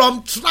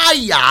 From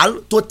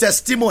trial to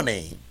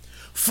testimony.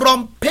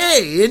 From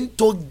pain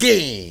to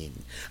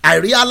gain. I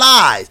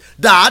realized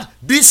that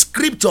this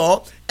scripture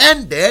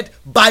ended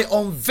by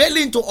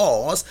unveiling to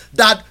us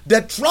that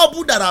the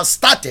trouble that has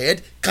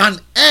started can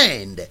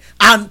end,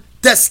 and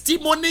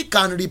testimony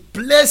can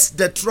replace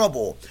the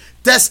trouble.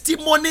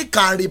 Testimony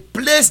can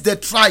replace the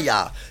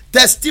trial.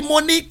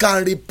 Testimony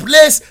can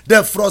replace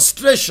the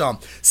frustration.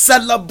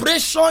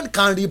 Celebration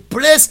can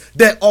replace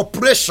the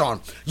oppression.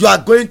 You are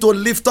going to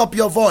lift up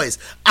your voice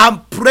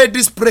and pray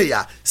this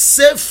prayer.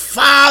 Say,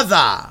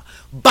 Father,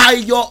 by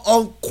your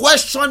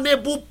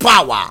unquestionable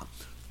power,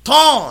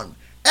 turn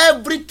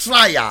every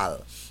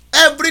trial,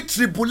 every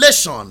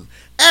tribulation,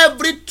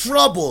 every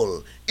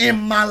trouble in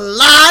my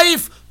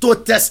life to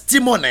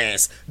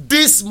testimonies.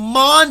 This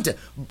month,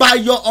 by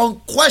your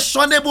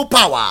unquestionable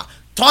power,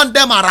 turn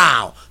them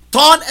around.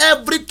 Turn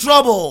every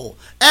trouble,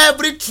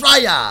 every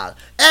trial,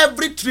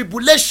 every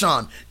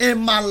tribulation in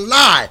my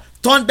life,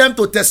 turn them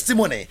to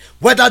testimony.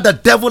 Whether the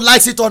devil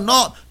likes it or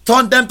not,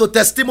 turn them to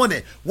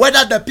testimony.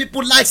 Whether the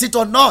people likes it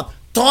or not,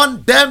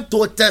 turn them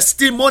to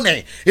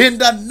testimony. In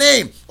the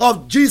name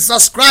of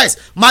Jesus Christ,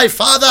 my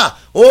Father,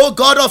 oh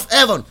God of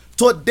heaven,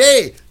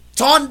 today,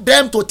 turn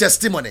them to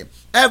testimony.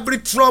 Every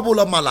trouble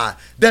of my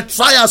life, the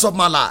trials of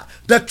my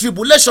life, the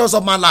tribulations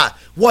of my life,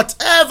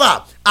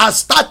 whatever has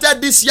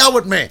started this year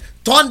with me,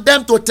 turn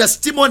them to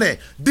testimony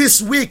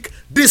this week.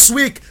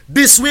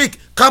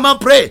 Come and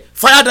pray.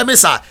 Fire the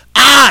missile.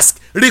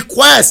 Ask,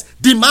 request,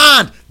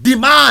 demand,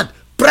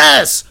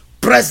 press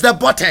the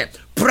button.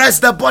 Press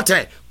the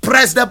button.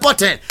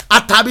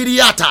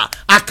 Atabiriata,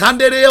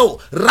 Akandereo,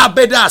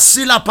 Rabeda,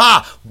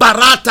 Silapa,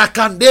 Barata,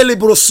 Kandeli,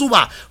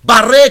 Brusuba,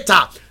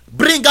 Bareta.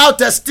 Bring out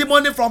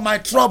testimony from my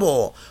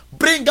trouble.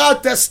 Bring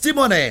out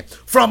testimony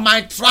from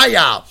my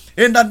trial.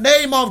 In the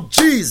name of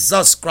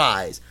Jesus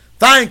Christ.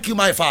 Thank you,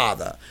 my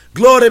Father.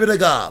 Glory be to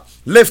God.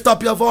 Lift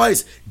up your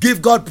voice.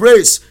 Give God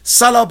praise.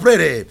 Celebrate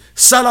Him.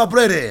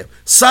 Celebrate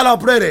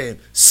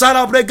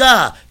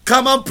God.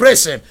 Come on,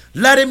 praise Him.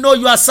 Let Him know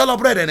you are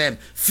celebrating Him.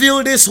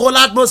 Fill this whole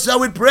atmosphere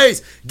with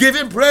praise. Give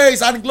Him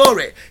praise and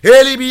glory.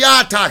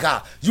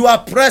 You are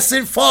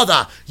pressing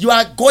further. You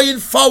are going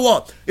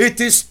forward.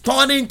 It is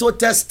turning to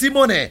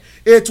testimony.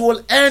 It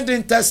will end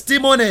in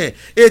testimony.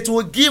 It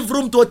will give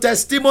room to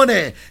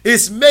testimony.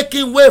 It's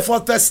making way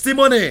for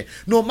testimony.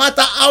 No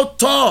matter how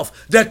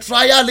tough the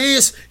trial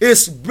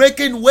is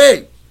breaking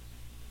way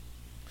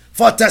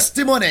for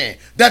testimony.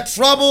 The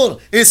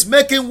trouble is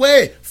making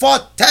way for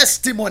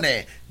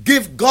testimony.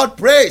 Give God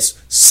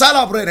praise.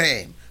 Celebrate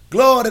Him.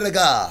 Glory to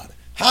God.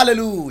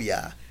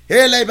 Hallelujah.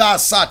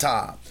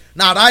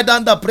 Now write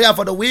down the prayer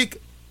for the week.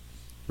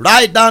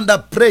 Write down the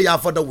prayer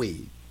for the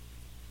week.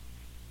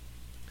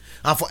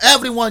 And for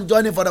everyone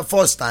joining for the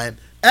first time,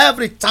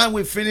 every time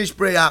we finish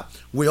prayer,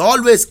 we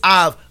always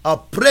have a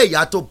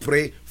prayer to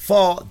pray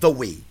for the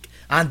week.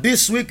 And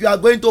this week we are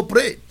going to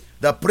pray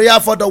the prayer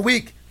for the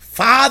week.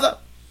 Father,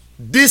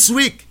 this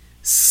week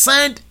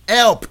send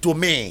help to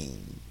me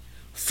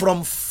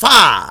from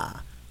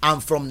far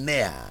and from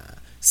near.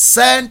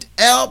 Send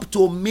help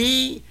to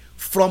me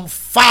from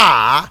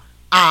far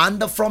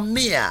and from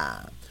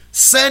near.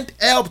 Send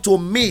help to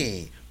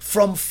me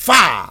from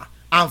far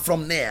and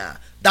from near.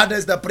 That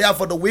is the prayer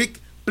for the week.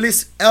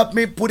 Please help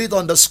me put it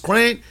on the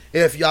screen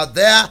if you are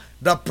there.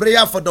 The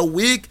prayer for the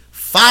week.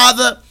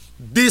 Father,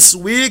 this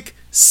week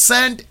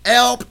send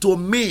help to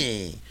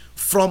me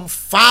from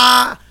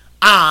far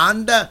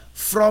and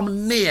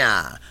from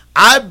near.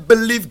 I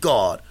believe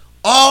God,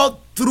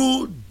 all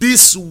through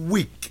this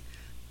week,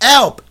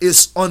 help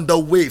is on the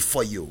way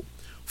for you.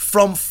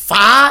 From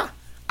far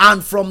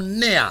and from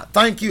near.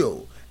 Thank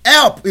you.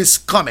 Help is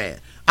coming.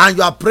 And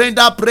you are praying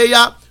that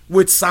prayer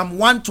with Psalm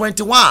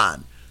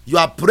 121. You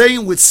are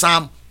praying with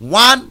Psalm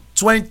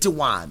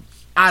 121.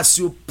 As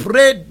you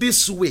pray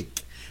this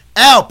week,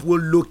 help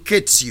will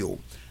locate you.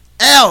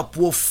 Help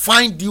will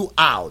find you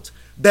out.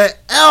 The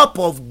help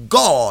of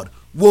God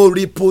will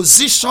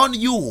reposition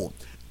you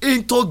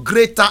into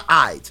greater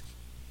height.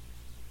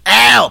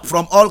 Help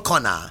from all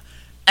corners.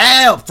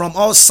 Help from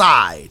all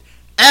sides.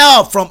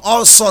 Help from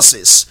all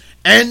sources.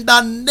 In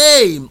the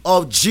name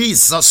of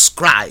Jesus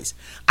Christ,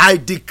 I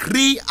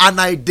decree and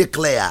I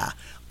declare,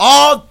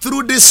 all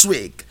through this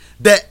week,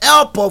 the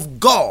help of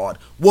God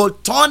will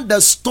turn the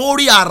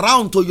story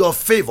around to your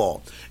favor.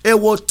 It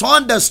will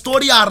turn the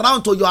story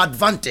around to your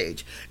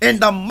advantage. In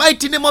the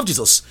mighty name of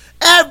Jesus,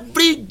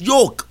 every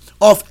yoke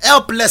of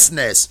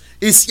helplessness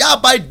is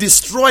hereby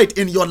destroyed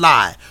in your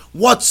life.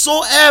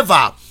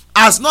 Whatsoever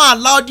has not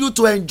allowed you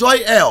to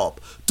enjoy help,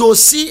 to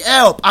see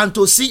help and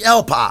to see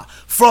helper,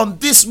 from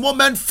this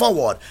moment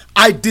forward,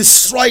 I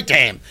destroy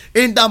them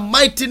in the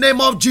mighty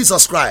name of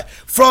Jesus Christ.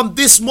 From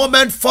this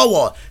moment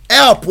forward,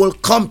 help will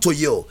come to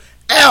you.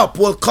 Help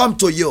will come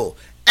to you.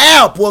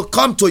 Help will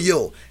come to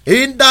you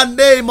in the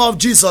name of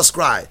Jesus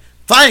Christ.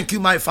 Thank you,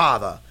 my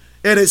Father.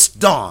 It is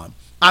done.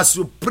 As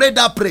you pray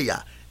that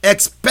prayer,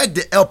 expect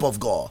the help of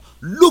God.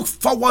 Look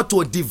forward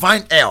to a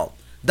divine help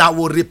that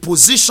will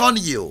reposition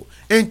you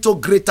into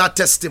greater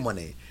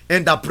testimony.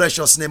 In the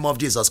precious name of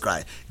Jesus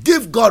Christ.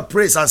 Give God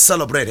praise and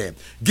celebrate him.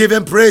 Give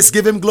him praise,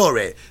 give him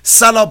glory.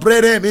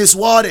 Celebrate him. He's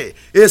worthy.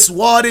 He's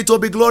worthy to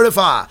be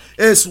glorified.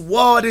 He's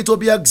worthy to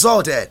be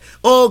exalted.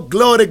 Oh,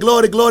 glory,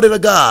 glory, glory to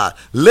God.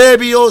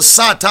 Lebio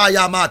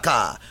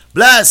Satayamaka.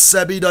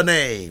 Blessed be the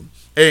name.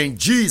 In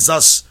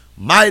Jesus'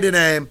 mighty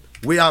name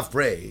we have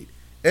prayed.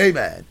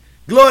 Amen.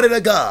 Glory to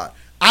God.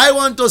 I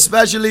want to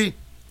especially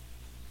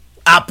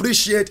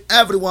appreciate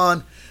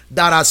everyone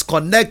that has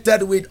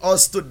connected with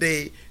us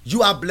today.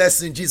 You are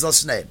blessed in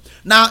Jesus' name.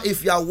 Now,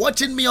 if you are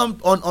watching me on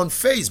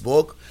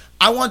Facebook,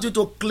 I want you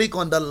to click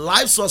on the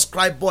live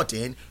subscribe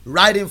button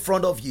right in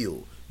front of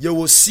you. You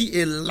will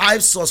see a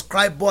live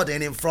subscribe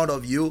button in front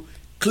of you.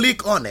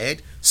 Click on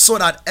it so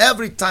that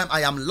every time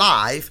I am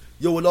live,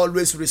 you will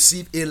always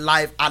receive a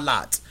live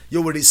alert.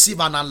 You will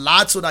receive an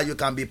alert so that you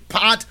can be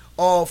part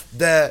of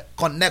the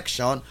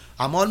connection.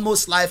 I'm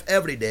almost live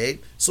every day,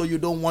 so you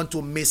don't want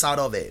to miss out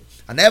of it.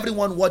 And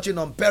everyone watching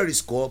on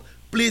Periscope,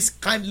 please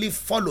kindly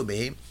follow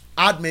me,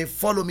 add me,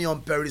 follow me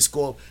on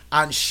Periscope,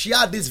 and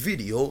share this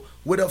video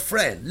with a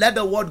friend. Let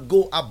the word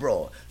go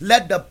abroad.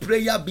 Let the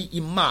prayer be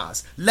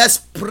immersed. Let's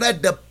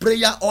spread the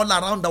prayer all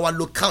around our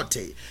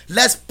locality.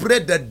 Let's pray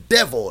the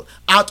devil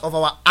out of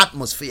our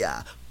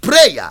atmosphere.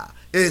 Prayer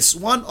is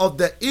one of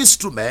the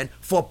instruments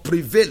for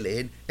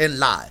prevailing in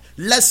life.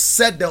 Let's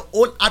set the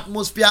whole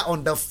atmosphere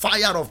on the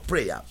fire of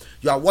prayer.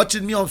 You are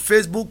watching me on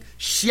Facebook,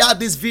 share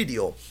this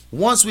video.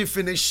 Once we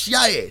finish,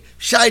 share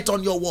it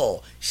on your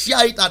wall.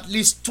 Share it at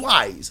least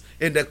twice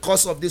in the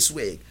course of this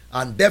week.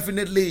 And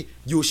definitely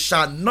you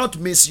shall not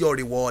miss your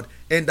reward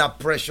in the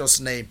precious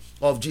name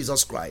of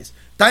Jesus Christ.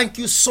 Thank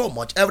you so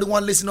much,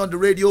 everyone listening on the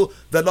radio.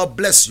 The Lord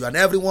bless you, and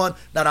everyone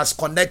that has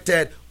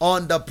connected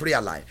on the prayer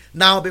line.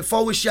 Now,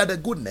 before we share the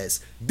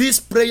goodness, this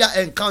prayer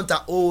encounter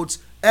holds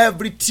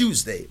every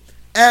Tuesday,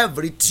 live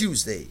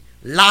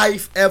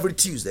every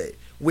Tuesday.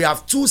 We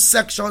have 2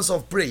 sections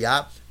of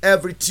prayer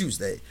every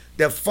Tuesday.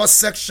 The first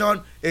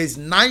section is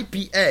 9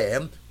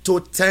 p.m. to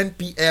 10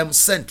 p.m.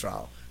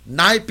 Central.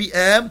 9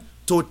 p.m.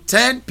 to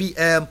 10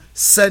 p.m.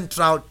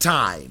 Central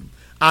Time.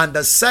 And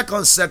the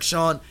second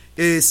section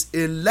is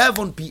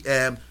 11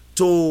 p.m.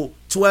 to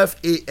 12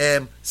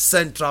 a.m.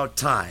 Central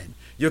Time.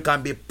 You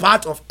can be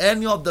part of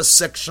any of the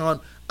section,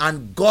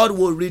 and God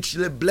will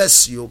richly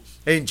bless you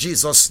in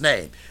Jesus'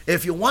 name.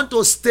 If you want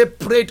to stay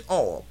prayed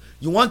up,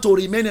 you want to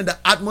remain in the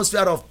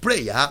atmosphere of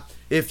prayer,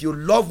 if you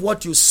love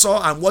what you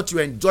saw and what you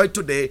enjoyed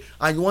today,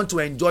 and you want to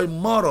enjoy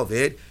more of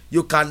it,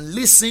 you can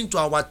listen to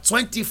our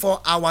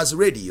 24 hours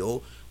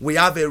radio. We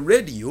have a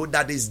radio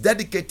that is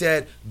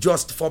dedicated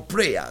just for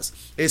prayers.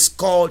 It's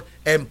called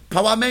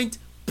Empowerment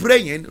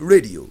Praying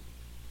Radio.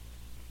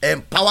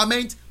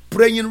 Empowerment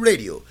Praying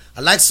Radio.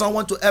 I'd like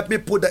someone to help me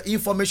put the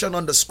information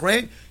on the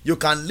screen. You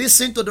can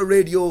listen to the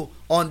radio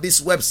on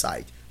this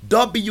website,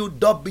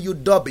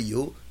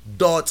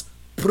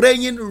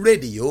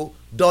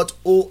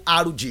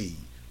 www.prayingradio.org.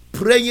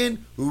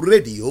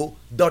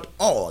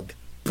 Prayingradio.org.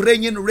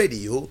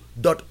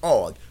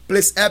 prayingradio.org.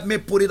 Please help me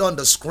put it on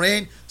the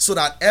screen so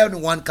that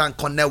everyone can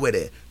connect with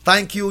it.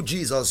 Thank you,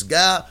 Jesus.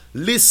 God,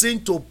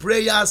 listen to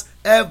prayers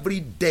every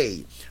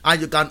day.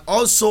 And you can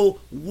also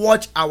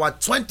watch our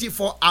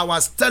 24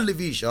 hours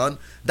television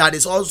that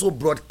is also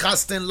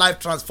broadcasting life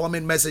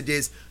transforming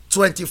messages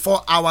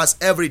 24 hours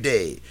every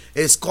day.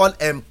 It's called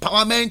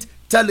Empowerment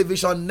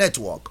Television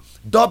Network.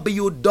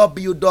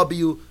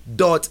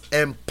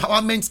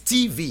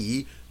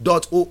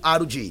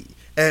 www.empowermenttv.org.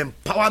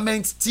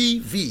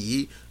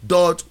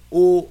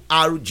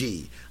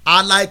 empowermenttv.org.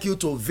 I'd like you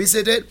to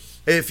visit it.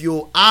 If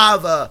you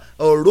have a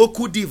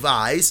Roku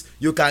device,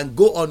 you can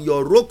go on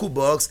your Roku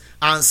box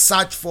and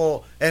search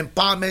for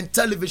Empowerment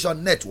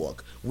Television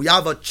Network. We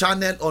have a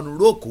channel on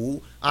Roku,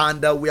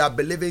 and we are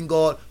believing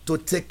God to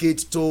take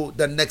it to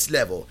the next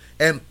level.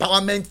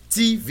 Empowerment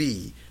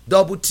TV,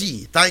 double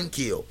T. Thank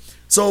you.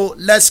 So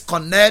let's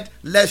connect,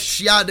 let's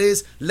share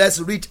this, let's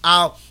reach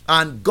out,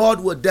 and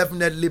God will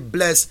definitely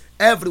bless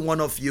every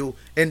one of you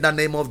in the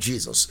name of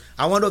Jesus.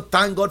 I want to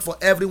thank God for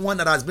everyone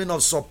that has been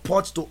of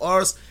support to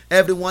us,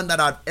 everyone that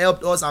has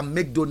helped us and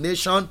make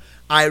donation.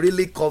 I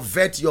really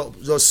covet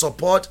your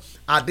support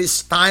at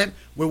this time.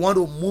 We want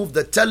to move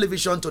the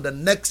television to the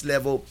next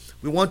level.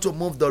 We want to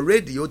move the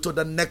radio to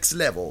the next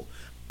level.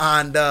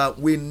 And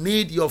we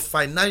need your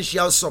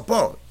financial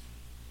support.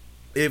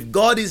 If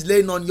God is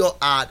laying on your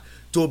heart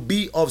to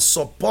be of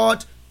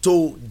support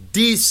to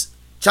this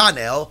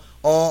channel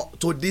or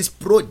to this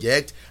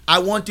project, I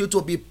want you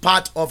to be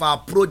part of our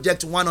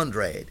Project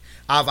 100.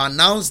 I've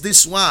announced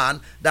this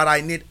one that I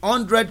need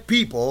 100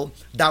 people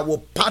that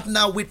will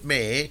partner with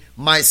me,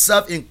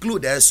 myself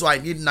included, so I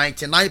need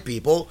 99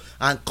 people,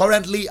 and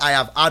currently I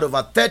have had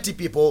over 30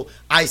 people.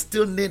 I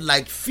still need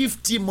like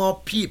 50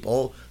 more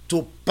people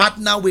to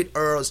partner with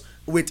us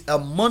with a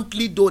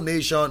monthly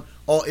donation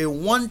or a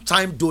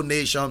one-time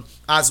donation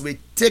as we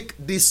take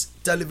this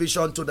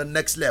television to the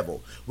next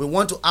level. We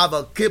want to have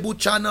a cable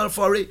channel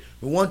for it.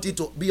 We want it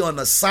to be on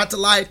a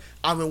satellite,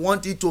 and we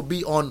want it to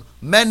be on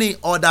many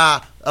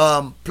other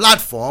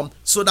platforms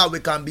so that we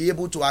can be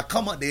able to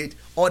accommodate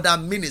other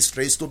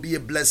ministries to be a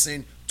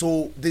blessing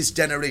to this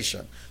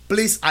generation.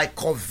 Please, I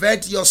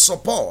covet your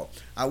support.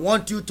 I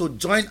want you to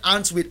join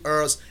hands with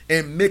us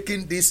in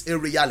making this a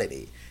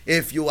reality.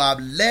 If you are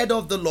led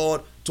of the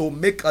Lord to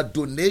make a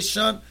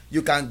donation,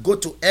 you can go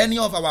to any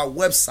of our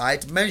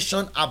websites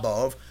mentioned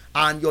above,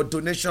 and your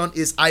donation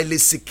is highly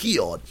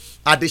secured.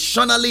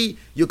 Additionally,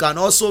 you can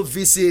also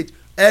visit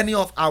any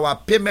of our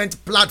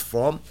payment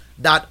platform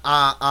that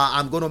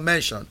I'm going to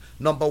mention.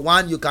 Number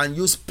one, you can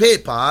use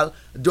PayPal.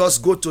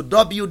 Just go to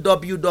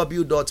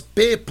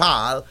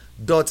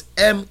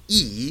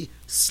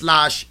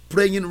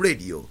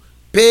www.paypal.me/prayingradio.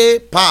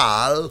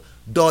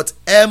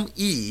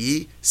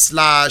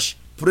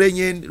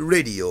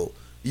 paypal.me/prayingradio.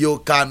 You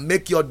can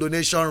make your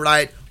donation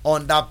right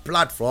on that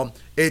platform.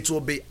 It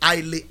will be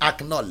highly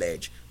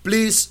acknowledged.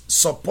 Please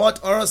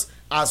support us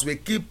as we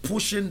keep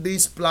pushing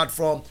this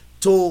platform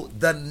to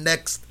the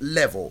next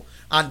level,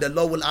 and the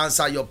Lord will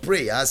answer your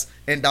prayers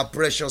in the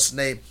precious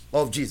name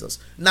of Jesus.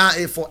 Now,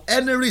 if for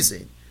any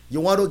reason you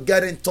want to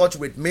get in touch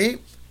with me,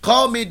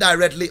 call me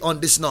directly on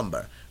this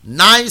number,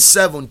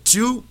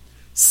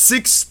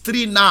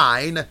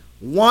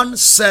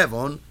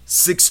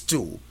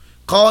 972-639-1762.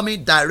 Call me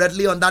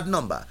directly on that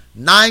number,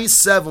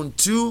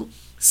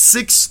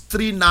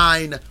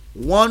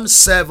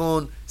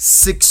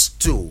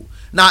 972-639-1762.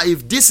 Now,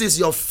 if this is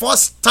your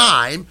first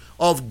time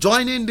of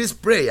joining this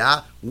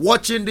prayer,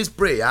 watching this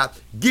prayer,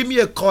 give me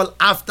a call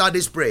after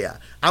this prayer.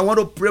 I want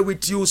to pray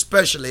with you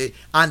specially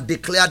and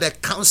declare the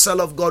counsel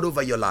of God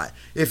over your life.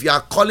 If you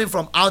are calling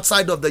from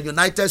outside of the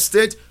United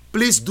States,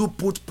 please do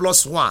put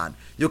 +1.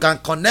 You can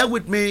connect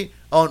with me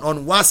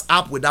on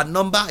WhatsApp with that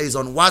number. It's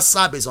on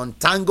WhatsApp, it's on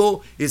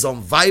Tango, it's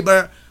on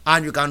Viber,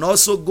 and you can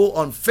also go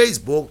on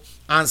Facebook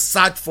and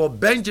search for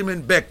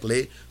Benjamin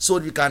Beckley, so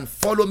you can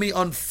follow me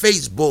on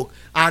Facebook,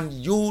 and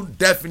you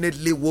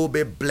definitely will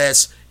be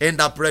blessed in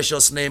the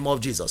precious name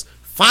of Jesus.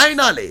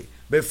 Finally,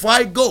 before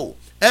I go,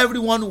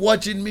 everyone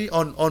watching me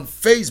on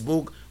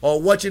Facebook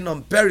or watching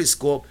on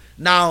Periscope,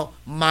 now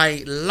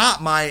my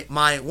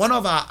one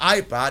of our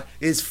iPad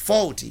is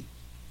faulty,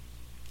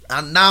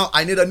 and now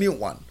I need a new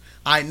one.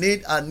 I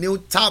need a new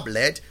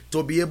tablet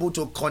to be able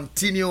to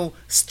continue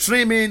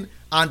streaming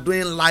and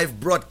doing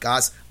live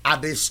broadcasts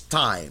at this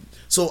time.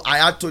 So I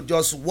had to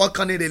just work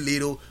on it a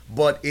little,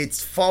 but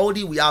it's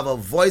faulty. We have a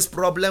voice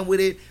problem with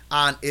it,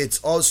 and it's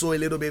also a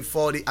little bit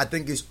faulty. I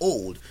think it's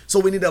old. So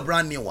we need a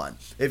brand new one.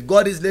 If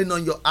God is laying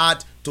on your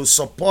heart to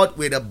support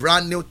with a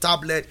brand new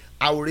tablet,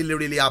 I will really,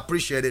 really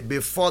appreciate it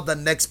before the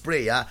next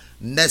prayer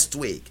next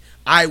week.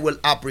 I will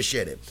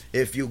appreciate it.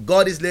 If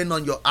God is laying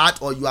on your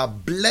heart, or you are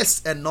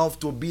blessed enough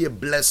to be a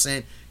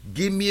blessing,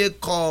 give me a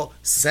call,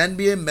 send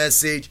me a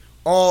message,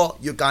 or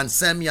you can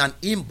send me an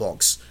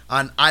inbox,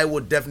 and I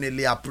would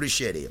definitely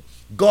appreciate it.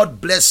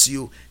 God bless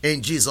you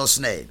in Jesus'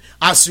 name.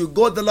 As you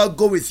go, the Lord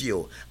go with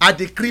you. I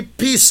decree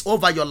peace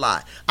over your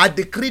life. I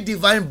decree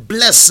divine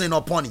blessing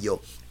upon you.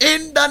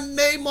 In the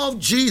name of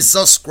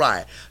Jesus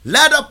Christ,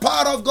 let the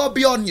power of God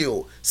be on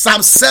you.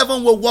 Psalm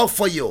 7 will work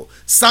for you.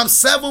 Psalm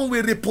 7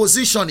 will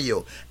reposition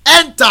you.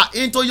 Enter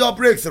into your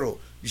breakthrough.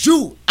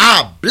 You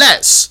are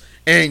blessed.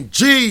 In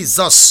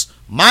Jesus'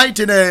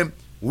 mighty name,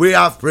 we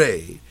have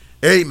prayed.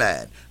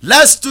 Amen.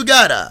 Let's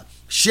together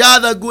share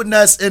the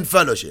goodness in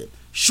fellowship.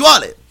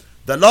 Surely,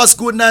 the Lord's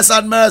goodness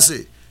and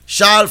mercy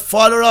shall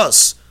follow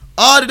us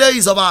all the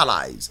days of our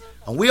lives,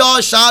 and we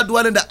all shall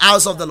dwell in the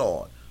house of the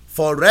Lord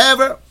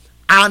forever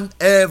and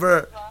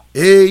ever.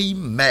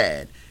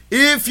 Amen.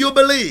 If you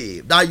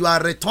believe that you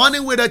are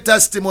returning with a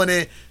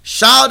testimony,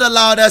 shout the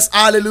loudest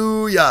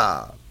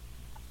hallelujah.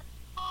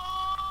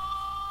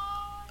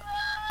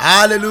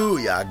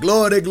 Hallelujah.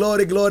 Glory,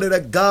 glory, glory to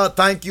God.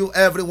 Thank you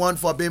everyone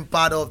for being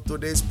part of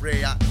today's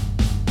prayer.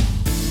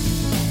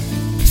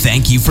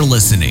 Thank you for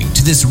listening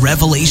to this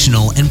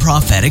revelational and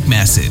prophetic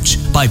message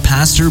by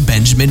Pastor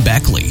Benjamin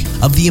Beckley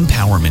of the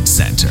Empowerment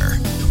Center.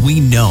 We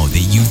know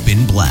that you've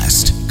been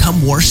blessed.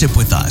 Come worship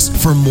with us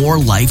for more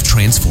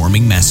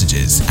life-transforming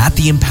messages at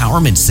the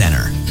Empowerment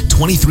Center,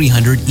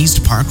 2300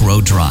 East Park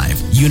Road Drive,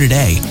 Unit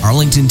A,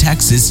 Arlington,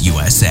 Texas,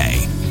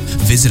 USA.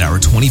 Visit our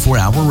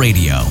 24-hour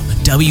radio,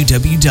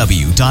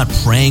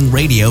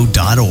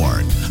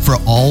 www.prayingradio.org, for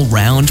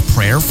all-round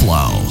prayer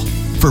flow.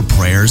 For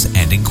prayers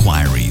and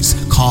inquiries,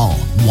 call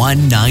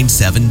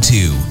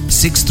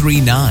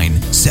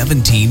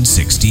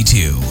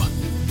 1-972-639-1762.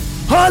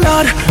 Oh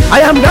Lord, I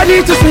am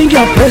ready to sing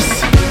your praise.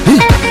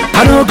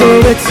 I don't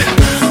go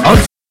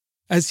it.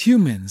 As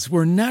humans,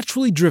 we're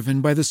naturally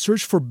driven by the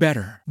search for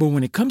better. But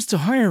when it comes to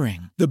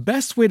hiring, the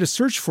best way to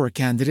search for a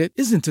candidate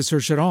isn't to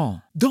search at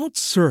all. Don't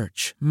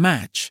search,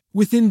 match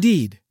with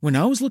Indeed. When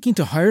I was looking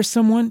to hire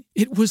someone,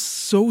 it was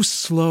so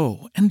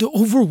slow and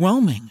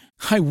overwhelming.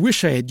 I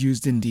wish I had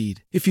used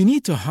Indeed. If you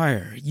need to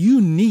hire,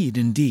 you need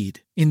Indeed.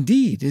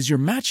 Indeed is your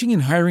matching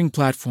and hiring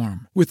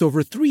platform with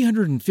over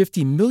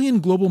 350 million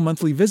global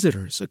monthly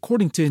visitors,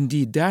 according to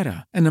Indeed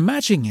data, and a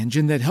matching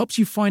engine that helps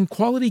you find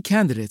quality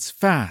candidates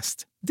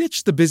fast.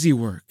 Ditch the busy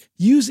work.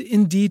 Use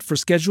Indeed for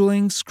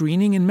scheduling,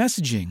 screening, and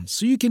messaging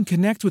so you can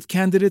connect with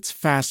candidates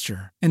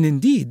faster. And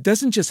Indeed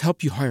doesn't just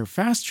help you hire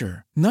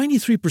faster.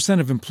 93%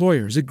 of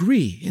employers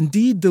agree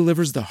Indeed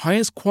delivers the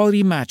highest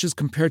quality matches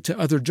compared to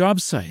other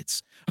job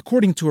sites,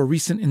 according to a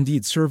recent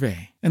Indeed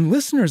survey. And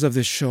listeners of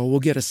this show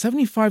will get a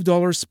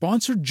 $75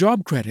 sponsored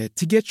job credit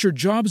to get your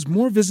jobs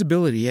more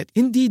visibility at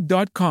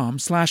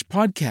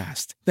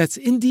Indeed.com/podcast. That's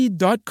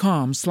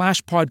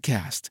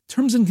Indeed.com/podcast.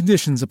 Terms and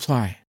conditions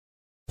apply.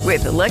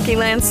 With the Lucky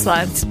Land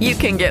Slots, you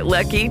can get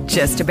lucky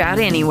just about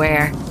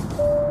anywhere.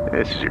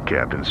 This is your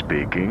captain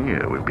speaking.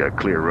 We've got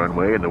clear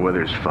runway and the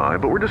weather's fine,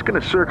 but we're just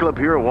going to circle up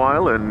here a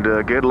while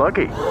and get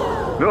lucky.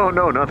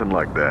 No, nothing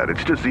like that.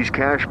 It's just these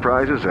cash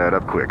prizes add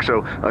up quick.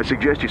 So I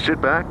suggest you sit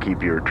back,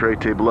 keep your tray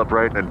table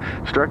upright, and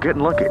start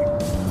getting lucky.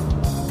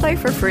 Play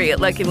for free at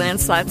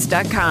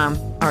LuckyLandSlots.com.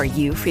 Are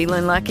you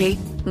feeling lucky?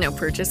 No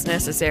purchase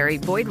necessary.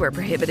 Void where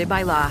prohibited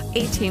by law.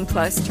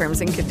 18+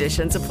 terms and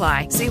conditions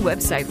apply. See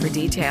website for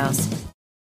details.